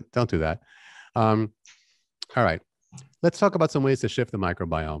 Don't do that. All right. Let's talk about some ways to shift the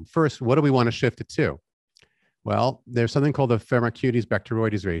microbiome. First, what do we want to shift it to? Well, there's something called the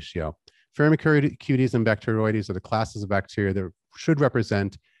Firmicutes-Bacteroides ratio. Firmicutes and Bacteroides are the classes of bacteria that should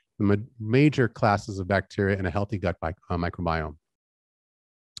represent the major classes of bacteria in a healthy gut microbiome.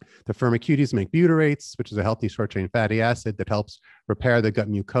 The Firmicutes make butyrates, which is a healthy short-chain fatty acid that helps repair the gut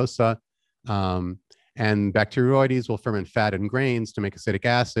mucosa. And Bacteroides will ferment fat and grains to make acetic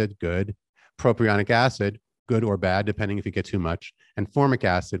acid, good. Propionic acid, good or bad, depending if you get too much. And formic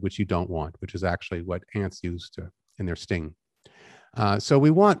acid, which you don't want, which is actually what ants use in their sting. So we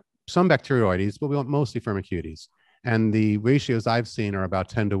want some Bacteroides, but we want mostly Firmicutes. And the ratios I've seen are about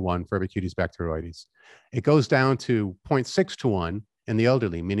 10 to 1 Firmicutes Bacteroides. It goes down to 0.6 to 1 in the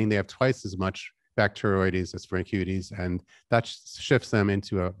elderly, meaning they have twice as much Bacteroides as Firmicutes, and that shifts them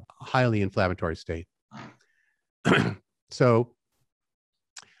into a highly inflammatory state. So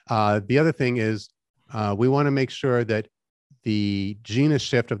the other thing is we want to make sure that the genus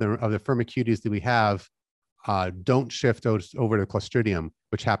shift of the Firmicutes that we have don't shift over to Clostridium,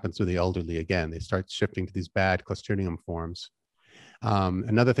 which happens with the elderly again. They start shifting to these bad Clostridium forms.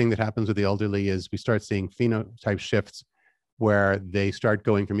 Another thing that happens with the elderly is we start seeing phenotype shifts where they start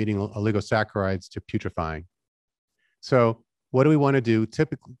going from eating oligosaccharides to putrefying. So what do we want to do?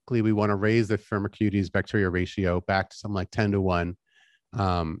 Typically, we want to raise the Firmicutes bacteria ratio back to something like 10 to 1,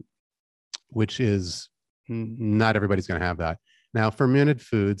 which is not everybody's going to have that. Now, fermented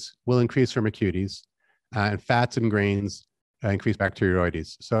foods will increase Firmicutes, and fats and grains increase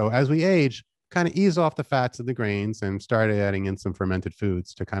Bacteroides. So as we age, kind of ease off the fats and the grains and start adding in some fermented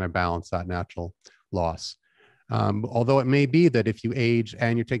foods to kind of balance that natural loss. Although it may be that if you age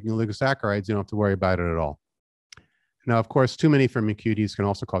and you're taking oligosaccharides, you don't have to worry about it at all. Now, of course, too many Firmicutes can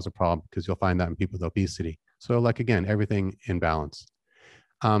also cause a problem because you'll find that in people with obesity. So like, again, everything in balance.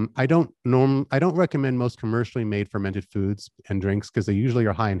 I don't recommend most commercially made fermented foods and drinks because they usually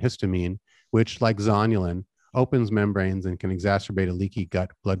are high in histamine, which, like zonulin, opens membranes and can exacerbate a leaky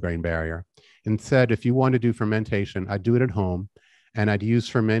gut blood-brain barrier. Instead, if you want to do fermentation, I'd do it at home, and I'd use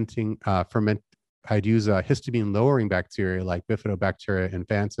histamine-lowering bacteria like Bifidobacteria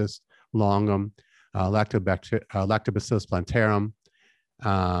infantis, longum, Lactobacillus plantarum,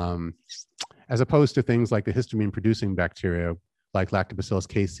 as opposed to things like the histamine-producing bacteria like Lactobacillus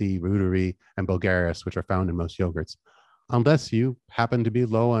casei, reuteri, and Bulgarius, which are found in most yogurts, unless you happen to be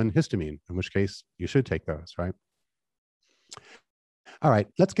low on histamine, in which case you should take those, right? All right,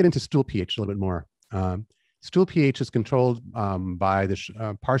 let's get into stool pH a little bit more. Stool pH is controlled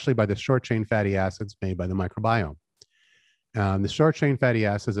partially by the short-chain fatty acids made by the microbiome. The short-chain fatty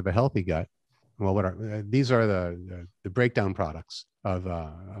acids of a healthy gut, well, these are the breakdown products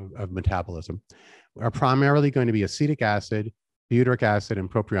of metabolism, are primarily going to be acetic acid, butyric acid,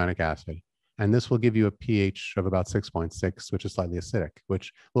 and propionic acid. And this will give you a pH of about 6.6, which is slightly acidic,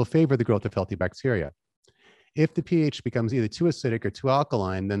 which will favor the growth of healthy bacteria. If the pH becomes either too acidic or too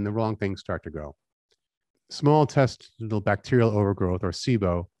alkaline, then the wrong things start to grow. Small intestinal bacterial overgrowth, or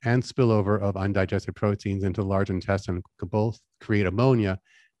SIBO, and spillover of undigested proteins into the large intestine could both create ammonia,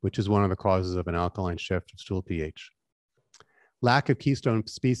 which is one of the causes of an alkaline shift of stool pH. Lack of keystone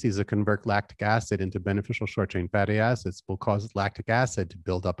species that convert lactic acid into beneficial short-chain fatty acids will cause lactic acid to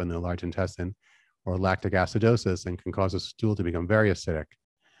build up in the large intestine, or lactic acidosis, and can cause a stool to become very acidic.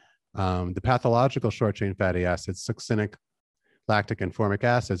 The pathological short-chain fatty acids, succinic, lactic, and formic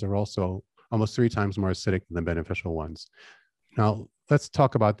acids, are also almost 3 times more acidic than the beneficial ones. Now, let's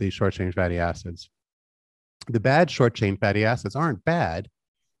talk about the short-chain fatty acids. The bad short-chain fatty acids aren't bad.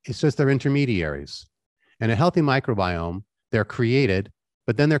 It's just they're intermediaries. In a healthy microbiome, they're created,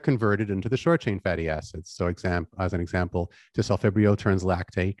 but then they're converted into the short-chain fatty acids. So as an example, disulfibrate turns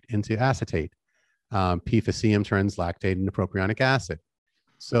lactate into acetate. P. faecium turns lactate into propionic acid.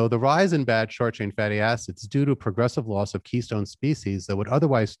 So the rise in bad short-chain fatty acids is due to progressive loss of keystone species that would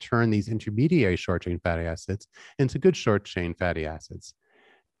otherwise turn these intermediary short-chain fatty acids into good short-chain fatty acids.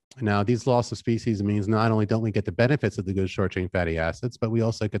 Now, these loss of species means not only don't we get the benefits of the good short-chain fatty acids, but we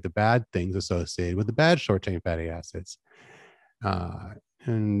also get the bad things associated with the bad short-chain fatty acids.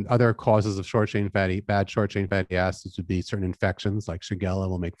 And other causes of bad short-chain fatty acids would be certain infections, like Shigella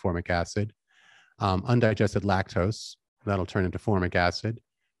will make formic acid, undigested lactose, that'll turn into formic acid,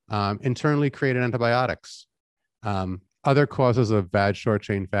 internally created antibiotics. Other causes of bad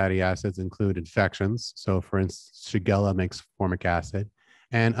short-chain fatty acids include infections. So for instance, Shigella makes formic acid,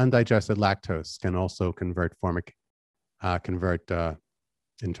 and undigested lactose can also convert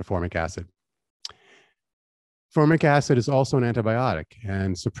into formic acid. Formic acid is also an antibiotic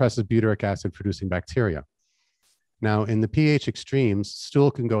and suppresses butyric acid producing bacteria. Now, in the pH extremes,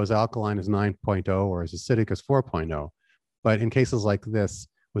 stool can go as alkaline as 9.0 or as acidic as 4.0. But in cases like this,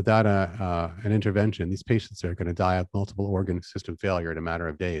 without an intervention, these patients are going to die of multiple organ system failure in a matter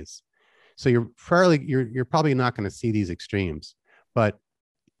of days. So you're probably not going to see these extremes. But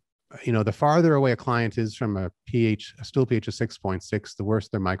the farther away a client is from a stool pH of 6.6, the worse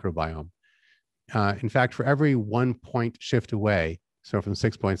their microbiome. In fact, for every 1 point shift away, so from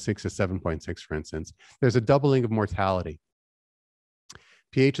 6.6 to 7.6, for instance, there's a doubling of mortality.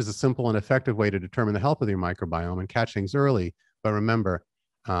 pH is a simple and effective way to determine the health of your microbiome and catch things early. But remember,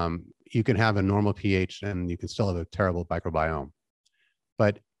 you can have a normal pH and you can still have a terrible microbiome.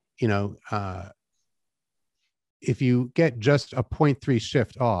 But, if you get just a 0.3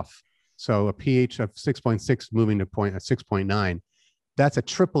 shift off, so a pH of 6.6 moving to 6.9, that's a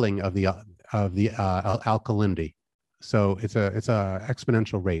tripling of the alkalinity. So it's a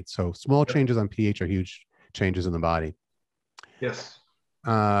exponential rate. So small changes on pH are huge changes in the body. Yes.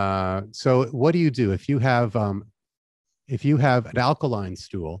 So what do you do if you have an alkaline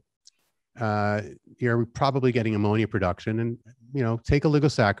stool? You're probably getting ammonia production, and take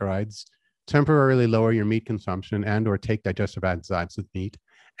oligosaccharides, temporarily lower your meat consumption, and/or take digestive enzymes with meat,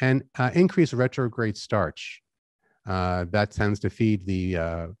 and increase retrograde starch. That tends to feed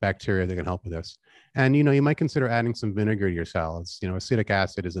the bacteria that can help with this. And, you might consider adding some vinegar to your salads. Acetic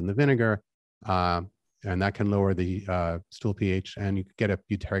acid is in the vinegar, and that can lower the stool pH, and you can get a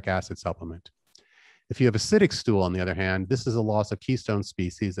butyric acid supplement. If you have acidic stool, on the other hand, this is a loss of keystone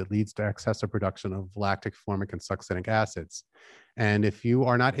species that leads to excessive production of lactic, formic, and succinic acids. And if you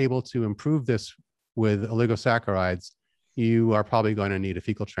are not able to improve this with oligosaccharides, you are probably going to need a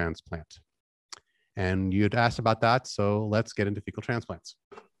fecal transplant. And you'd asked about that, so let's get into fecal transplants.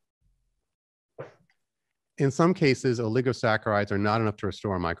 In some cases, oligosaccharides are not enough to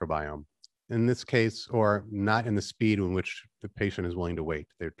restore a microbiome. In this case, or not in the speed in which the patient is willing to wait.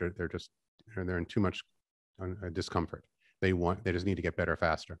 They're in too much discomfort. They just need to get better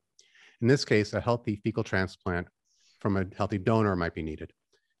faster. In this case, a healthy fecal transplant from a healthy donor might be needed.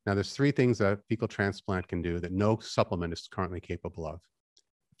 Now, there's 3 things that fecal transplant can do that no supplement is currently capable of.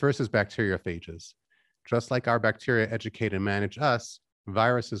 First is bacteriophages. Just like our bacteria educate and manage us,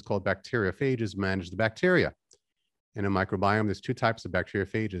 viruses called bacteriophages manage the bacteria. In a microbiome, there's 2 types of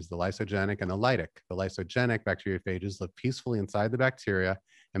bacteriophages, the lysogenic and the lytic. The lysogenic bacteriophages live peacefully inside the bacteria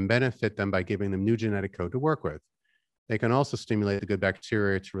and benefit them by giving them new genetic code to work with. They can also stimulate the good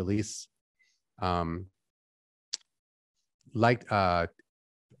bacteria to release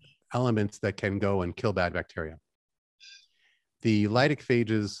elements that can go and kill bad bacteria. The lytic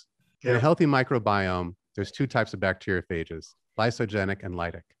phages, in a healthy microbiome, there's two types of bacteriophages, lysogenic and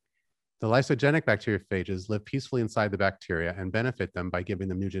lytic. The lysogenic bacteriophages live peacefully inside the bacteria and benefit them by giving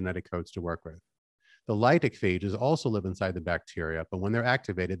them new genetic codes to work with. The lytic phages also live inside the bacteria, but when they're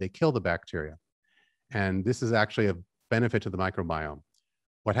activated, they kill the bacteria. And this is actually a benefit to the microbiome.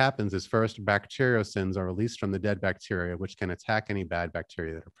 What happens is first, bacteriocins are released from the dead bacteria, which can attack any bad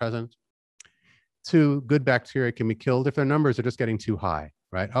bacteria that are present. Two, good bacteria can be killed if their numbers are just getting too high,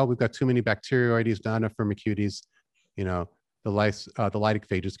 right? Oh, we've got too many bacteroides, not enough firmicutes. You know, the lytic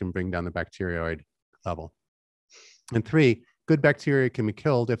phages can bring down the bacteroid level. And three, good bacteria can be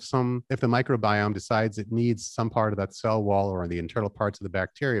killed if the microbiome decides it needs some part of that cell wall or the internal parts of the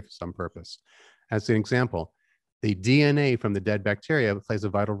bacteria for some purpose. As an example, the DNA from the dead bacteria plays a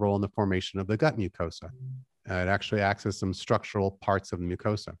vital role in the formation of the gut mucosa. It actually acts as some structural parts of the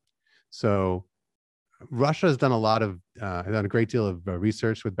mucosa. So Russia has done a great deal of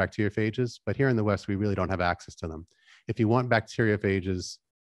research with bacteriophages, but here in the West, we really don't have access to them. If you want bacteriophages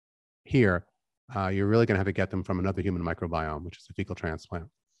here, you're really going to have to get them from another human microbiome, which is a fecal transplant.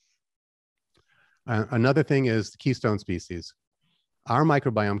 Another thing is the keystone species. Our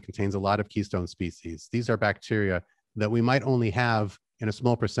microbiome contains a lot of keystone species. These are bacteria that we might only have in a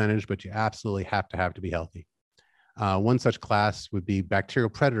small percentage, but you absolutely have to be healthy. One such class would be bacterial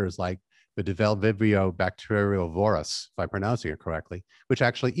predators like the Vibrio bacteriovorus, if I'm pronouncing it correctly, which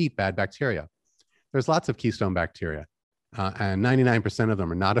actually eat bad bacteria. There's lots of keystone bacteria, and 99% of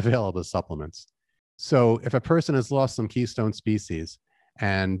them are not available as supplements. So if a person has lost some keystone species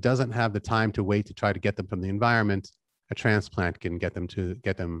and doesn't have the time to wait to try to get them from the environment, a transplant can get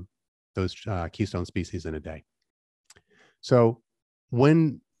them those keystone species in a day. So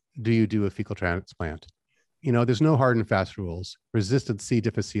when do you do a fecal transplant? You know, there's no hard and fast rules. Resistant C.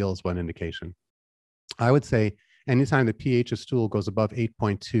 difficile is one indication. I would say anytime the pH of stool goes above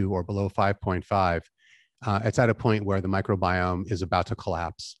 8.2 or below 5.5, it's at a point where the microbiome is about to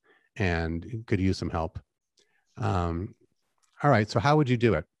collapse and could use some help. All right, so how would you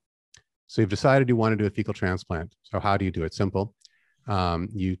do it? So you've decided you want to do a fecal transplant. So how do you do it? Simple.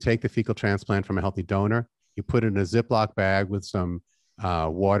 You take the fecal transplant from a healthy donor, you put it in a Ziploc bag with some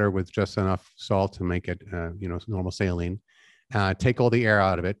water with just enough salt to make it, normal saline. Take all the air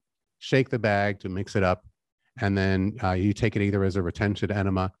out of it, shake the bag to mix it up, and then you take it either as a retention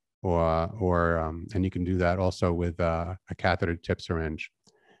enema and you can do that also with a catheter tip syringe.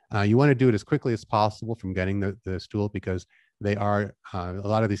 You want to do it as quickly as possible from getting the stool because they are, a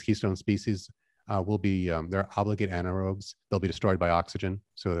lot of these keystone species will be, they're obligate anaerobes. They'll be destroyed by oxygen.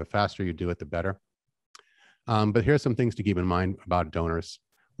 So the faster you do it, the better. But here's some things to keep in mind about donors.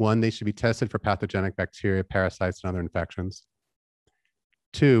 One, they should be tested for pathogenic bacteria, parasites, and other infections.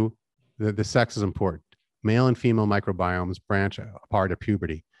 Two, the sex is important. Male and female microbiomes branch apart at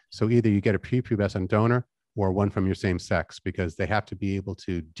puberty. So either you get a prepubescent donor or one from your same sex because they have to be able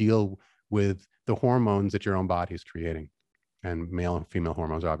to deal with the hormones that your own body is creating. And male and female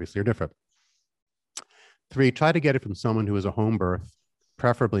hormones obviously are different. Three, try to get it from someone who is a home birth,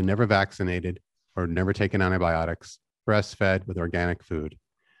 preferably never vaccinated or never taken antibiotics, breastfed with organic food.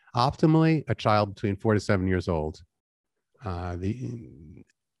 Optimally, a child between 4 to 7 years old. And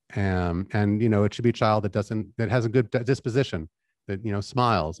it should be a child that has a good disposition, that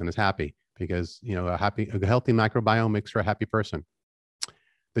smiles and is happy because a healthy microbiome makes for a happy person.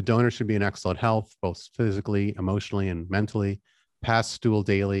 The donor should be in excellent health, both physically, emotionally, and mentally. Pass stool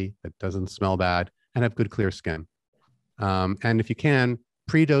daily that doesn't smell bad, and have good clear skin. And if you can,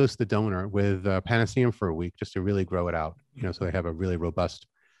 pre-dose the donor with panaceum for a week just to really grow it out, so they have a really robust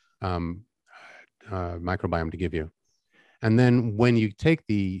microbiome to give you. And then when you take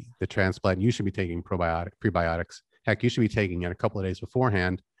the transplant, you should be taking prebiotics. Heck, you should be taking it a couple of days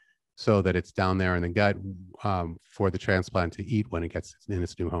beforehand so that it's down there in the gut for the transplant to eat when it gets in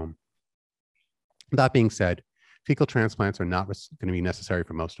its new home. That being said, fecal transplants are not going to be necessary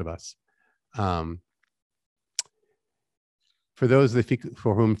for most of us. For those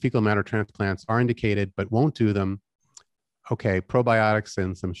for whom fecal matter transplants are indicated but won't do them, okay, probiotics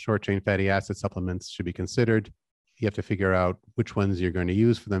and some short-chain fatty acid supplements should be considered. You have to figure out which ones you're going to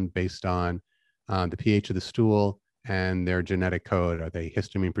use for them based on the pH of the stool and their genetic code. Are they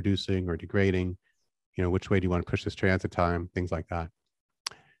histamine producing or degrading? Which way do you want to push this transit time? Things like that.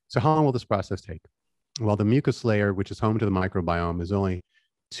 So how long will this process take? Well, the mucus layer, which is home to the microbiome, is only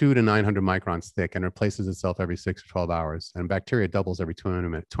 200 to 900 microns thick and replaces itself every 6 or 12 hours. And bacteria doubles every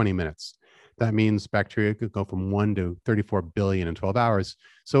 20 minutes. That means bacteria could go from 1 to 34 billion in 12 hours.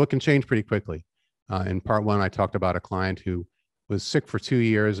 So it can change pretty quickly. In part one, I talked about a client who was sick for 2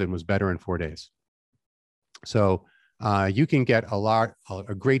 years and was better in 4 days. So you can get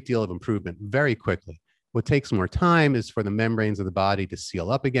a great deal of improvement very quickly. What takes more time is for the membranes of the body to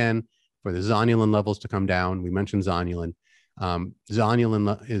seal up again, for the zonulin levels to come down. We mentioned zonulin.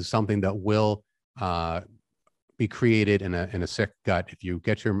 Zonulin is something that will be created in a sick gut. If you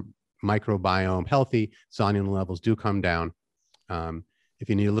get your microbiome healthy, zonulin levels do come down. If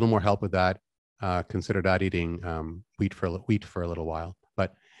you need a little more help with that, consider not eating wheat for a little while.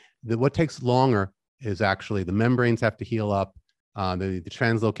 But what takes longer is actually the membranes have to heal up. The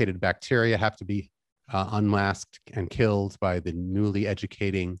translocated bacteria have to be unmasked and killed by the newly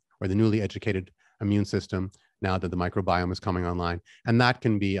educated immune system now that the microbiome is coming online. And that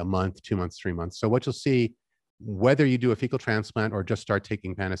can be a month, 2 months, 3 months. So what you'll see, whether you do a fecal transplant or just start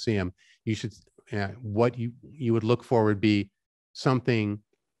taking Panaceum, you should, what you would look for would be something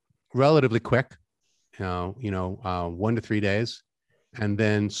relatively quick, 1 to 3 days, and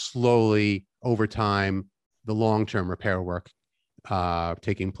then slowly over time, the long-term repair work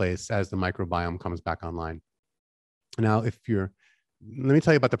taking place as the microbiome comes back online. Now, let me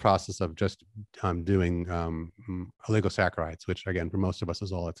tell you about the process of just doing oligosaccharides, which again, for most of us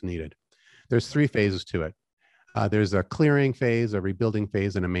is all that's needed. There's 3 phases to it. There's a clearing phase, a rebuilding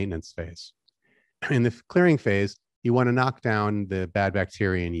phase, and a maintenance phase. In the clearing phase, you want to knock down the bad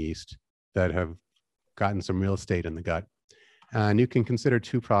bacteria and yeast that have gotten some real estate in the gut. And you can consider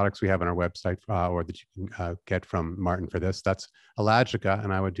 2 products we have on our website or that you can get from Martin for this. That's Ellagica,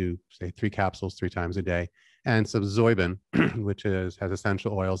 and I would do, say, 3 capsules 3 times a day, and some Zoibin, which has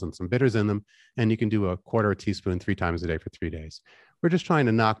essential oils and some bitters in them. And you can do a 1/4 teaspoon 3 times a day for 3 days. We're just trying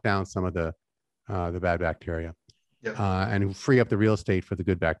to knock down some of the bad bacteria and free up the real estate for the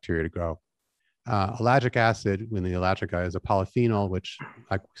good bacteria to grow. Ellagic acid, when the Ellagica is a polyphenol, which,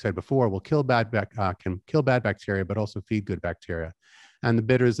 like we said before, will can kill bad bacteria, but also feed good bacteria. And the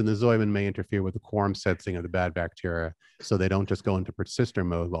bitters and the Zoibin may interfere with the quorum sensing of the bad bacteria, so they don't just go into persister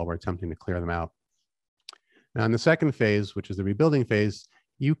mode while we're attempting to clear them out. Now, in the second phase, which is the rebuilding phase,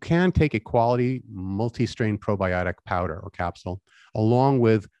 you can take a quality multi-strain probiotic powder or capsule, along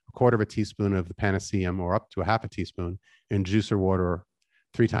with 1/4 teaspoon of the Panaceum, or up to a 1/2 teaspoon, in juice or water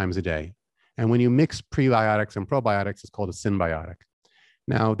 3 times a day. And when you mix prebiotics and probiotics, it's called a symbiotic.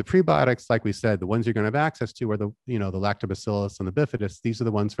 Now, the prebiotics, like we said, the ones you're going to have access to are the lactobacillus and the bifidus. These are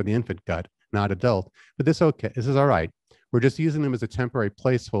the ones for the infant gut, not adult. But this is all right. We're just using them as a temporary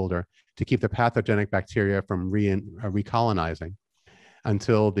placeholder to keep the pathogenic bacteria from recolonizing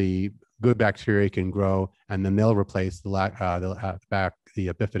until the good bacteria can grow, and then they'll replace the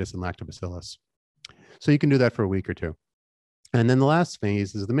bifidus and lactobacillus. So you can do that for a week or 2. And then the last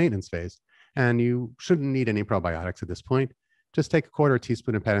phase is the maintenance phase. And you shouldn't need any probiotics at this point. Just take a 1/4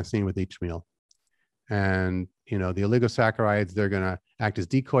 teaspoon of Panaceum with each meal. And, the oligosaccharides, they're going to act as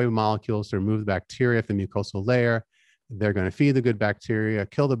decoy molecules to remove the bacteria from the mucosal layer. They're going to feed the good bacteria,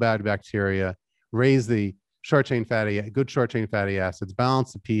 kill the bad bacteria, raise the good short-chain fatty acids,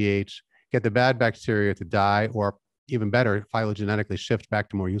 balance the pH, get the bad bacteria to die, or even better, phylogenetically shift back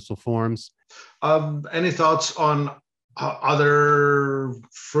to more useful forms. Any thoughts on other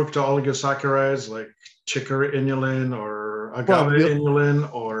fructooligosaccharides like chicory inulin or agave inulin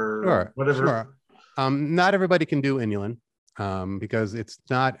or whatever? Sure. Not everybody can do inulin because it's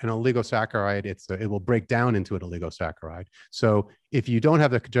not an oligosaccharide. It will break down into an oligosaccharide. So if you don't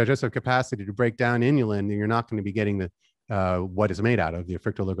have the digestive capacity to break down inulin, then you're not going to be getting what it's made out of, the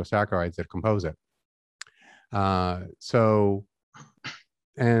fructooligosaccharides that compose it.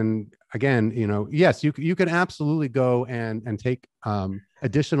 And again, yes, you can absolutely go and take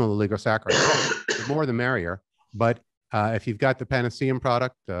additional oligosaccharides. The more the merrier. But if you've got the Panaceum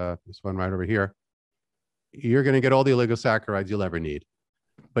product, this one right over here, you're going to get all the oligosaccharides you'll ever need.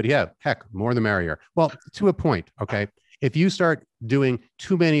 But yeah, heck, more the merrier. Well, to a point, okay? If you start doing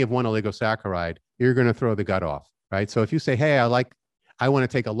too many of one oligosaccharide, you're going to throw the gut off, right? So if you say, hey, I want to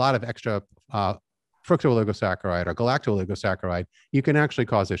take a lot of extra fructooligosacharide or galactooligosacharide, you can actually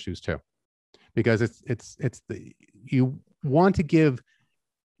cause issues too, because you want to give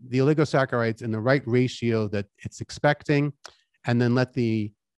the oligosaccharides in the right ratio that it's expecting, and then let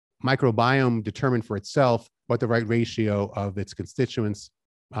the microbiome determine for itself what the right ratio of its constituent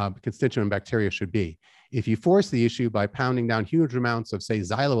bacteria should be. If you force the issue by pounding down huge amounts of, say,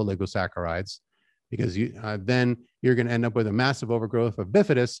 xylooligosaccharides, because then you're going to end up with a massive overgrowth of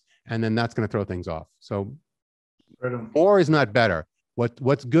bifidus, and then that's going to throw things off. So more is not better.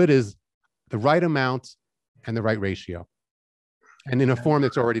 What's good is the right amount and the right ratio, and in a form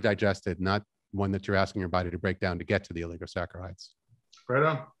that's already digested, not one that you're asking your body to break down to get to the oligosaccharides. Right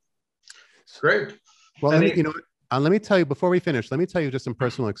on. Great. Well, Let me tell you, before we finish, let me tell you just some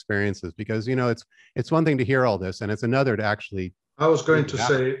personal experiences, because, you know, it's one thing to hear all this, and it's another to actually. I was going to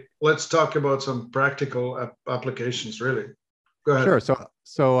say, let's talk about some practical applications, really. Go ahead. Sure.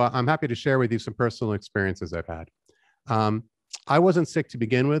 So I'm happy to share with you some personal experiences I've had. I wasn't sick to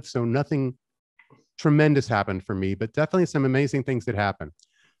begin with, so nothing tremendous happened for me, but definitely some amazing things that happened.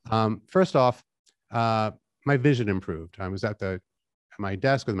 First off, my vision improved. I was at my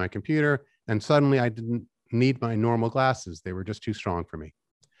desk with my computer, and suddenly I didn't need my normal glasses. They were just too strong for me.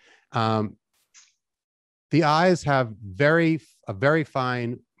 The eyes have a very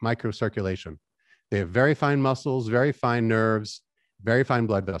fine microcirculation. They have very fine muscles, very fine nerves, very fine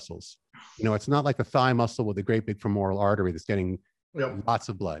blood vessels. You know, it's not like the thigh muscle with a great big femoral artery that's getting lots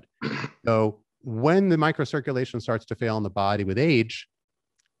of blood. So when the microcirculation starts to fail in the body with age,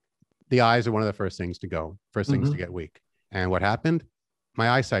 the eyes are one of the first things to go, things to get weak. And what happened? My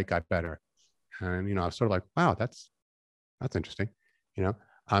eyesight got better. And, you know, I was sort of like, wow, that's interesting. You know,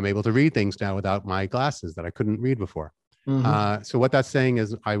 I'm able to read things now without my glasses that I couldn't read before. So what that's saying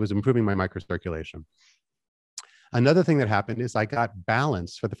is I was improving my microcirculation. Another thing that happened is I got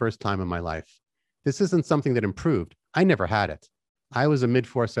balance for the first time in my life. This isn't something that improved. I never had it. I was a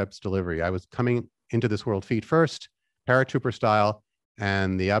mid-forceps delivery. I was coming into this world feet first, paratrooper style,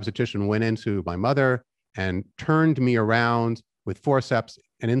 and the obstetrician went into my mother and turned me around with forceps,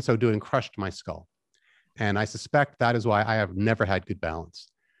 and in so doing crushed my skull. And I suspect that is why I have never had good balance,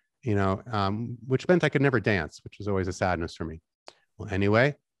 you know, which meant I could never dance, which was always a sadness for me. Well,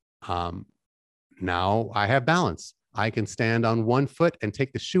 anyway, now I have balance. I can stand on one foot and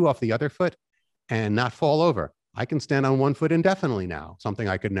take the shoe off the other foot and not fall over. I can stand on one foot indefinitely now, something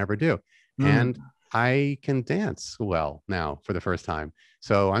I could never do. And I can dance well now for the first time.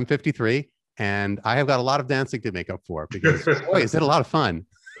 So I'm 53 and I have got a lot of dancing to make up for, because boy, is it a lot of fun.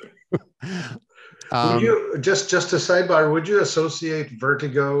 Would you, just a sidebar, would you associate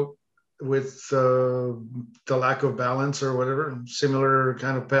vertigo with the lack of balance or whatever, similar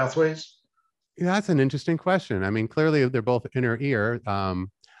kind of pathways? Yeah, that's an interesting question. I mean, clearly they're both inner ear.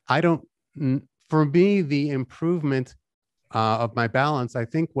 For me, the improvement of my balance, I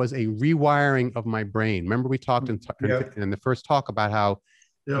think, was a rewiring of my brain. Remember, we talked in the first talk about how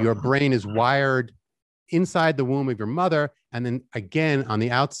your brain is wired inside the womb of your mother and then again on the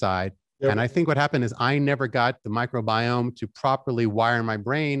outside. And I think what happened is I never got the microbiome to properly wire my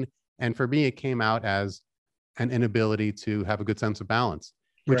brain. And for me, it came out as an inability to have a good sense of balance,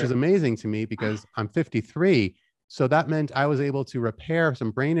 which is amazing to me because I'm 53. So that meant I was able to repair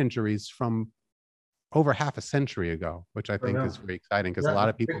some brain injuries from over half a century ago, which I think is very exciting, because a lot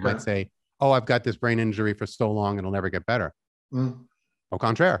of people might say, oh, I've got this brain injury for so long, it'll never get better. Au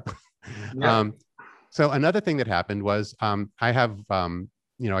contraire. So another thing that happened was I have,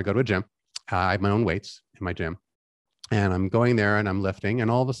 you know, I go to a gym. I have my own weights in my gym, and I'm going there and I'm lifting. And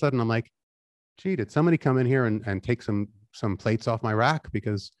all of a sudden I'm like, gee, did somebody come in here and take some plates off my rack?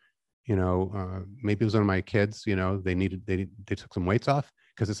 Because, you know, maybe it was one of my kids, you know, they took some weights off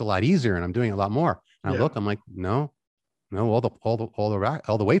because it's a lot easier and I'm doing a lot more. And I look, I'm like, no, all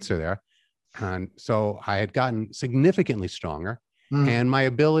the weights are there. And so I had gotten significantly stronger, and my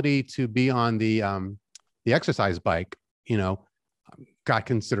ability to be on the exercise bike, you know, got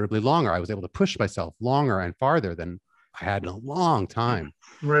considerably longer. I was able to push myself longer and farther than I had in a long time.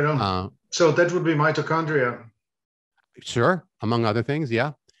 Right on. So that would be mitochondria. Sure, among other things,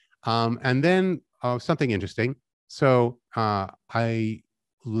 yeah. And then something interesting. So I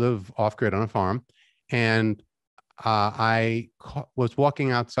live off-grid on a farm, and I was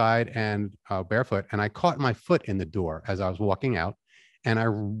walking outside and barefoot, and I caught my foot in the door as I was walking out, and I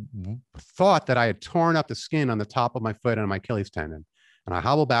thought that I had torn up the skin on the top of my foot and my Achilles tendon. And I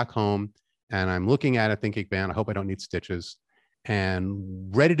hobble back home, and I'm looking at it thinking, man, I hope I don't need stitches,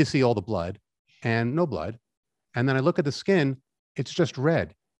 and ready to see all the blood, and no blood. And then I look at the skin, it's just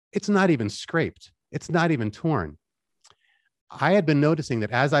red. It's not even scraped. It's not even torn. I had been noticing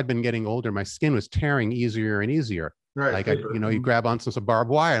that as I'd been getting older, my skin was tearing easier and easier. Right. Like, you grab onto some barbed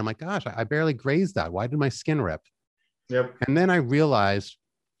wire. I'm like, gosh, I barely grazed that. Why did my skin rip? Yep. And then I realized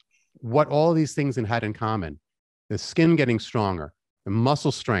what all these things had in common: the skin getting stronger, the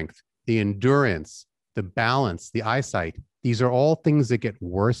muscle strength, the endurance, the balance, the eyesight. These are all things that get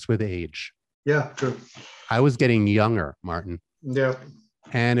worse with age. Yeah, true. I was getting younger, Martin. Yeah.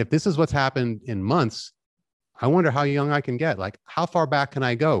 And if this is what's happened in months, I wonder how young I can get. Like, how far back can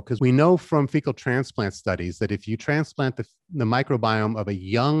I go? Because we know from fecal transplant studies that if you transplant the microbiome of a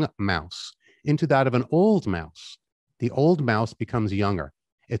young mouse into that of an old mouse, the old mouse becomes younger.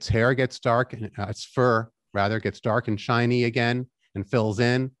 Its hair gets dark, and its fur rather gets dark and shiny again and fills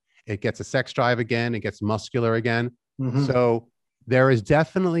in. It gets a sex drive again. It gets muscular again. Mhm. So there is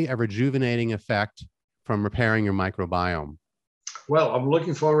definitely a rejuvenating effect from repairing your microbiome. Well, I'm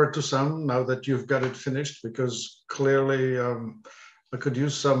looking forward to some now that you've got it finished, because clearly I could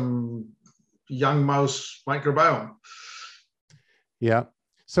use some young mouse microbiome. Yeah.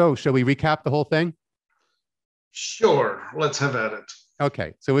 So shall we recap the whole thing? Sure, let's have at it.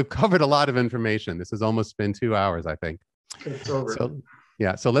 Okay. So we've covered a lot of information. This has almost been 2 hours, I think. It's over. So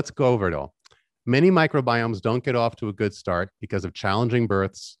yeah. So let's go over it all. Many microbiomes don't get off to a good start because of challenging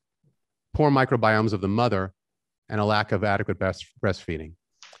births, poor microbiomes of the mother, and a lack of adequate breastfeeding.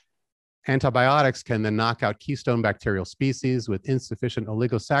 Antibiotics can then knock out keystone bacterial species with insufficient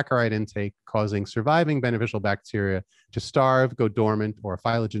oligosaccharide intake, causing surviving beneficial bacteria to starve, go dormant, or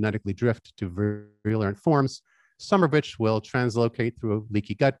phylogenetically drift to virulent forms, some of which will translocate through a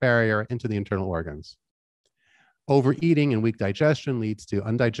leaky gut barrier into the internal organs. Overeating and weak digestion leads to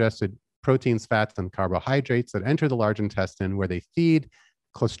undigested proteins, fats, and carbohydrates that enter the large intestine, where they feed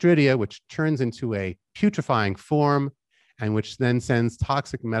Clostridia, which turns into a putrefying form, and which then sends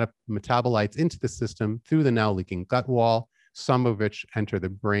toxic metabolites into the system through the now leaking gut wall, some of which enter the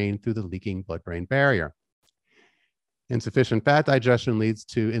brain through the leaking blood-brain barrier. Insufficient fat digestion leads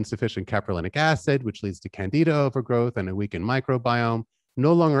to insufficient caprylic acid, which leads to candida overgrowth and a weakened microbiome.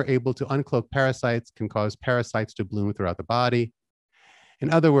 No longer able to uncloak parasites can cause parasites to bloom throughout the body.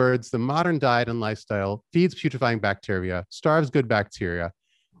 In other words, the modern diet and lifestyle feeds putrefying bacteria, starves good bacteria,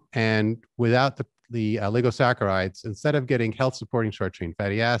 and without the oligosaccharides, instead of getting health-supporting short-chain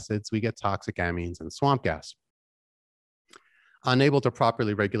fatty acids, we get toxic amines and swamp gas. Unable to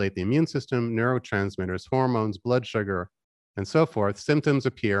properly regulate the immune system, neurotransmitters, hormones, blood sugar, and so forth, symptoms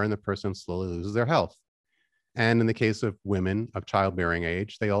appear and the person slowly loses their health. And in the case of women of childbearing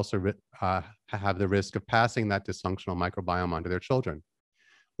age, they also have the risk of passing that dysfunctional microbiome onto their children.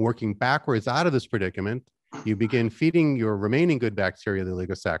 Working backwards out of this predicament, you begin feeding your remaining good bacteria the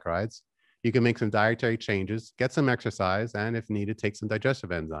oligosaccharides. You can make some dietary changes, get some exercise, and if needed, take some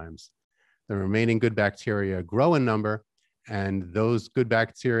digestive enzymes. The remaining good bacteria grow in number, and those good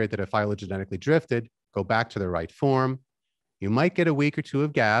bacteria that have phylogenetically drifted go back to their right form. You might get a week or two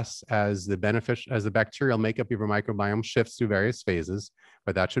of gas as the bacterial makeup of your microbiome shifts through various phases,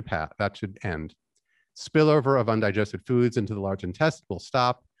 but that should end. Spillover of undigested foods into the large intestine will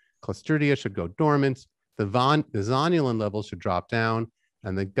stop. Clostridia should go dormant. The zonulin levels should drop down,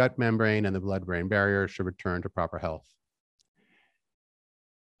 and the gut membrane and the blood-brain barrier should return to proper health.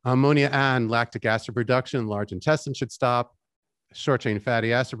 Ammonia and lactic acid production in the large intestine should stop. Short-chain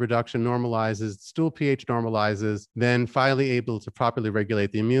fatty acid production normalizes, stool pH normalizes, then finally able to properly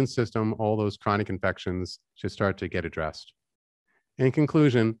regulate the immune system, all those chronic infections should start to get addressed. In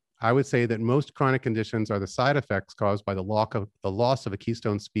conclusion, I would say that most chronic conditions are the side effects caused by the loss of a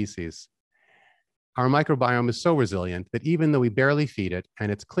keystone species. Our microbiome is so resilient that even though we barely feed it,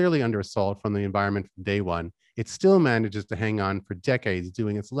 and it's clearly under assault from the environment from day one, it still manages to hang on for decades,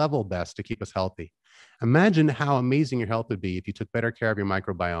 doing its level best to keep us healthy. Imagine how amazing your health would be if you took better care of your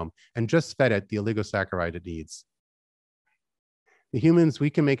microbiome and just fed it the oligosaccharide it needs. The humans, we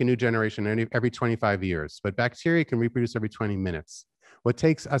can make a new generation every 25 years, but bacteria can reproduce every 20 minutes. What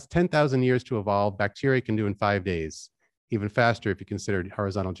takes us 10,000 years to evolve, bacteria can do in 5 days, even faster if you consider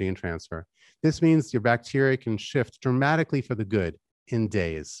horizontal gene transfer. This means your bacteria can shift dramatically for the good in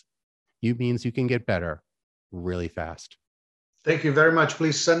days. It means you can get better really fast. Thank you very much.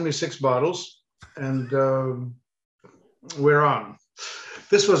 Please send me 6 bottles, and we're on.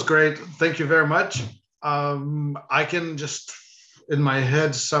 This was great. Thank you very much. I can just, in my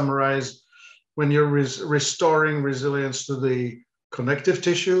head, summarize when you're restoring resilience to the connective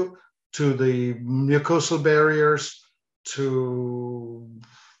tissue, to the mucosal barriers, to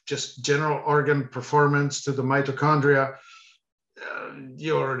just general organ performance, to the mitochondria.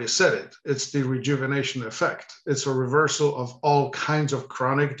 You already said it. It's the rejuvenation effect. It's a reversal of all kinds of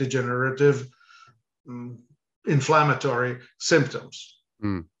chronic degenerative inflammatory symptoms.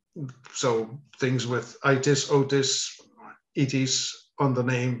 So things with itis, otis, itis on the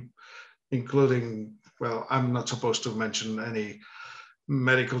name, including, well, I'm not supposed to mention any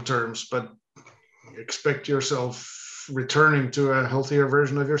medical terms, but expect yourself returning to a healthier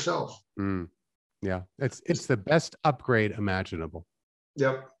version of yourself. Yeah, it's the best upgrade imaginable.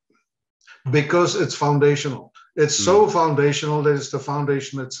 Yep. Because it's foundational. It's so foundational that it's the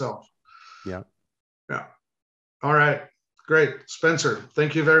foundation itself. Yeah. Yeah. All right. Great. Spencer,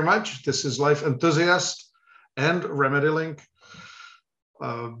 thank you very much. This is Life Enthusiast and Remedy Link.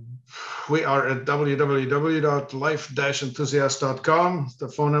 We are at www.life-enthusiast.com. The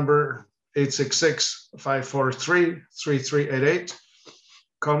phone number 866-543-3388.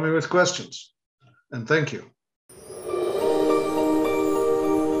 Call me with questions. And thank you.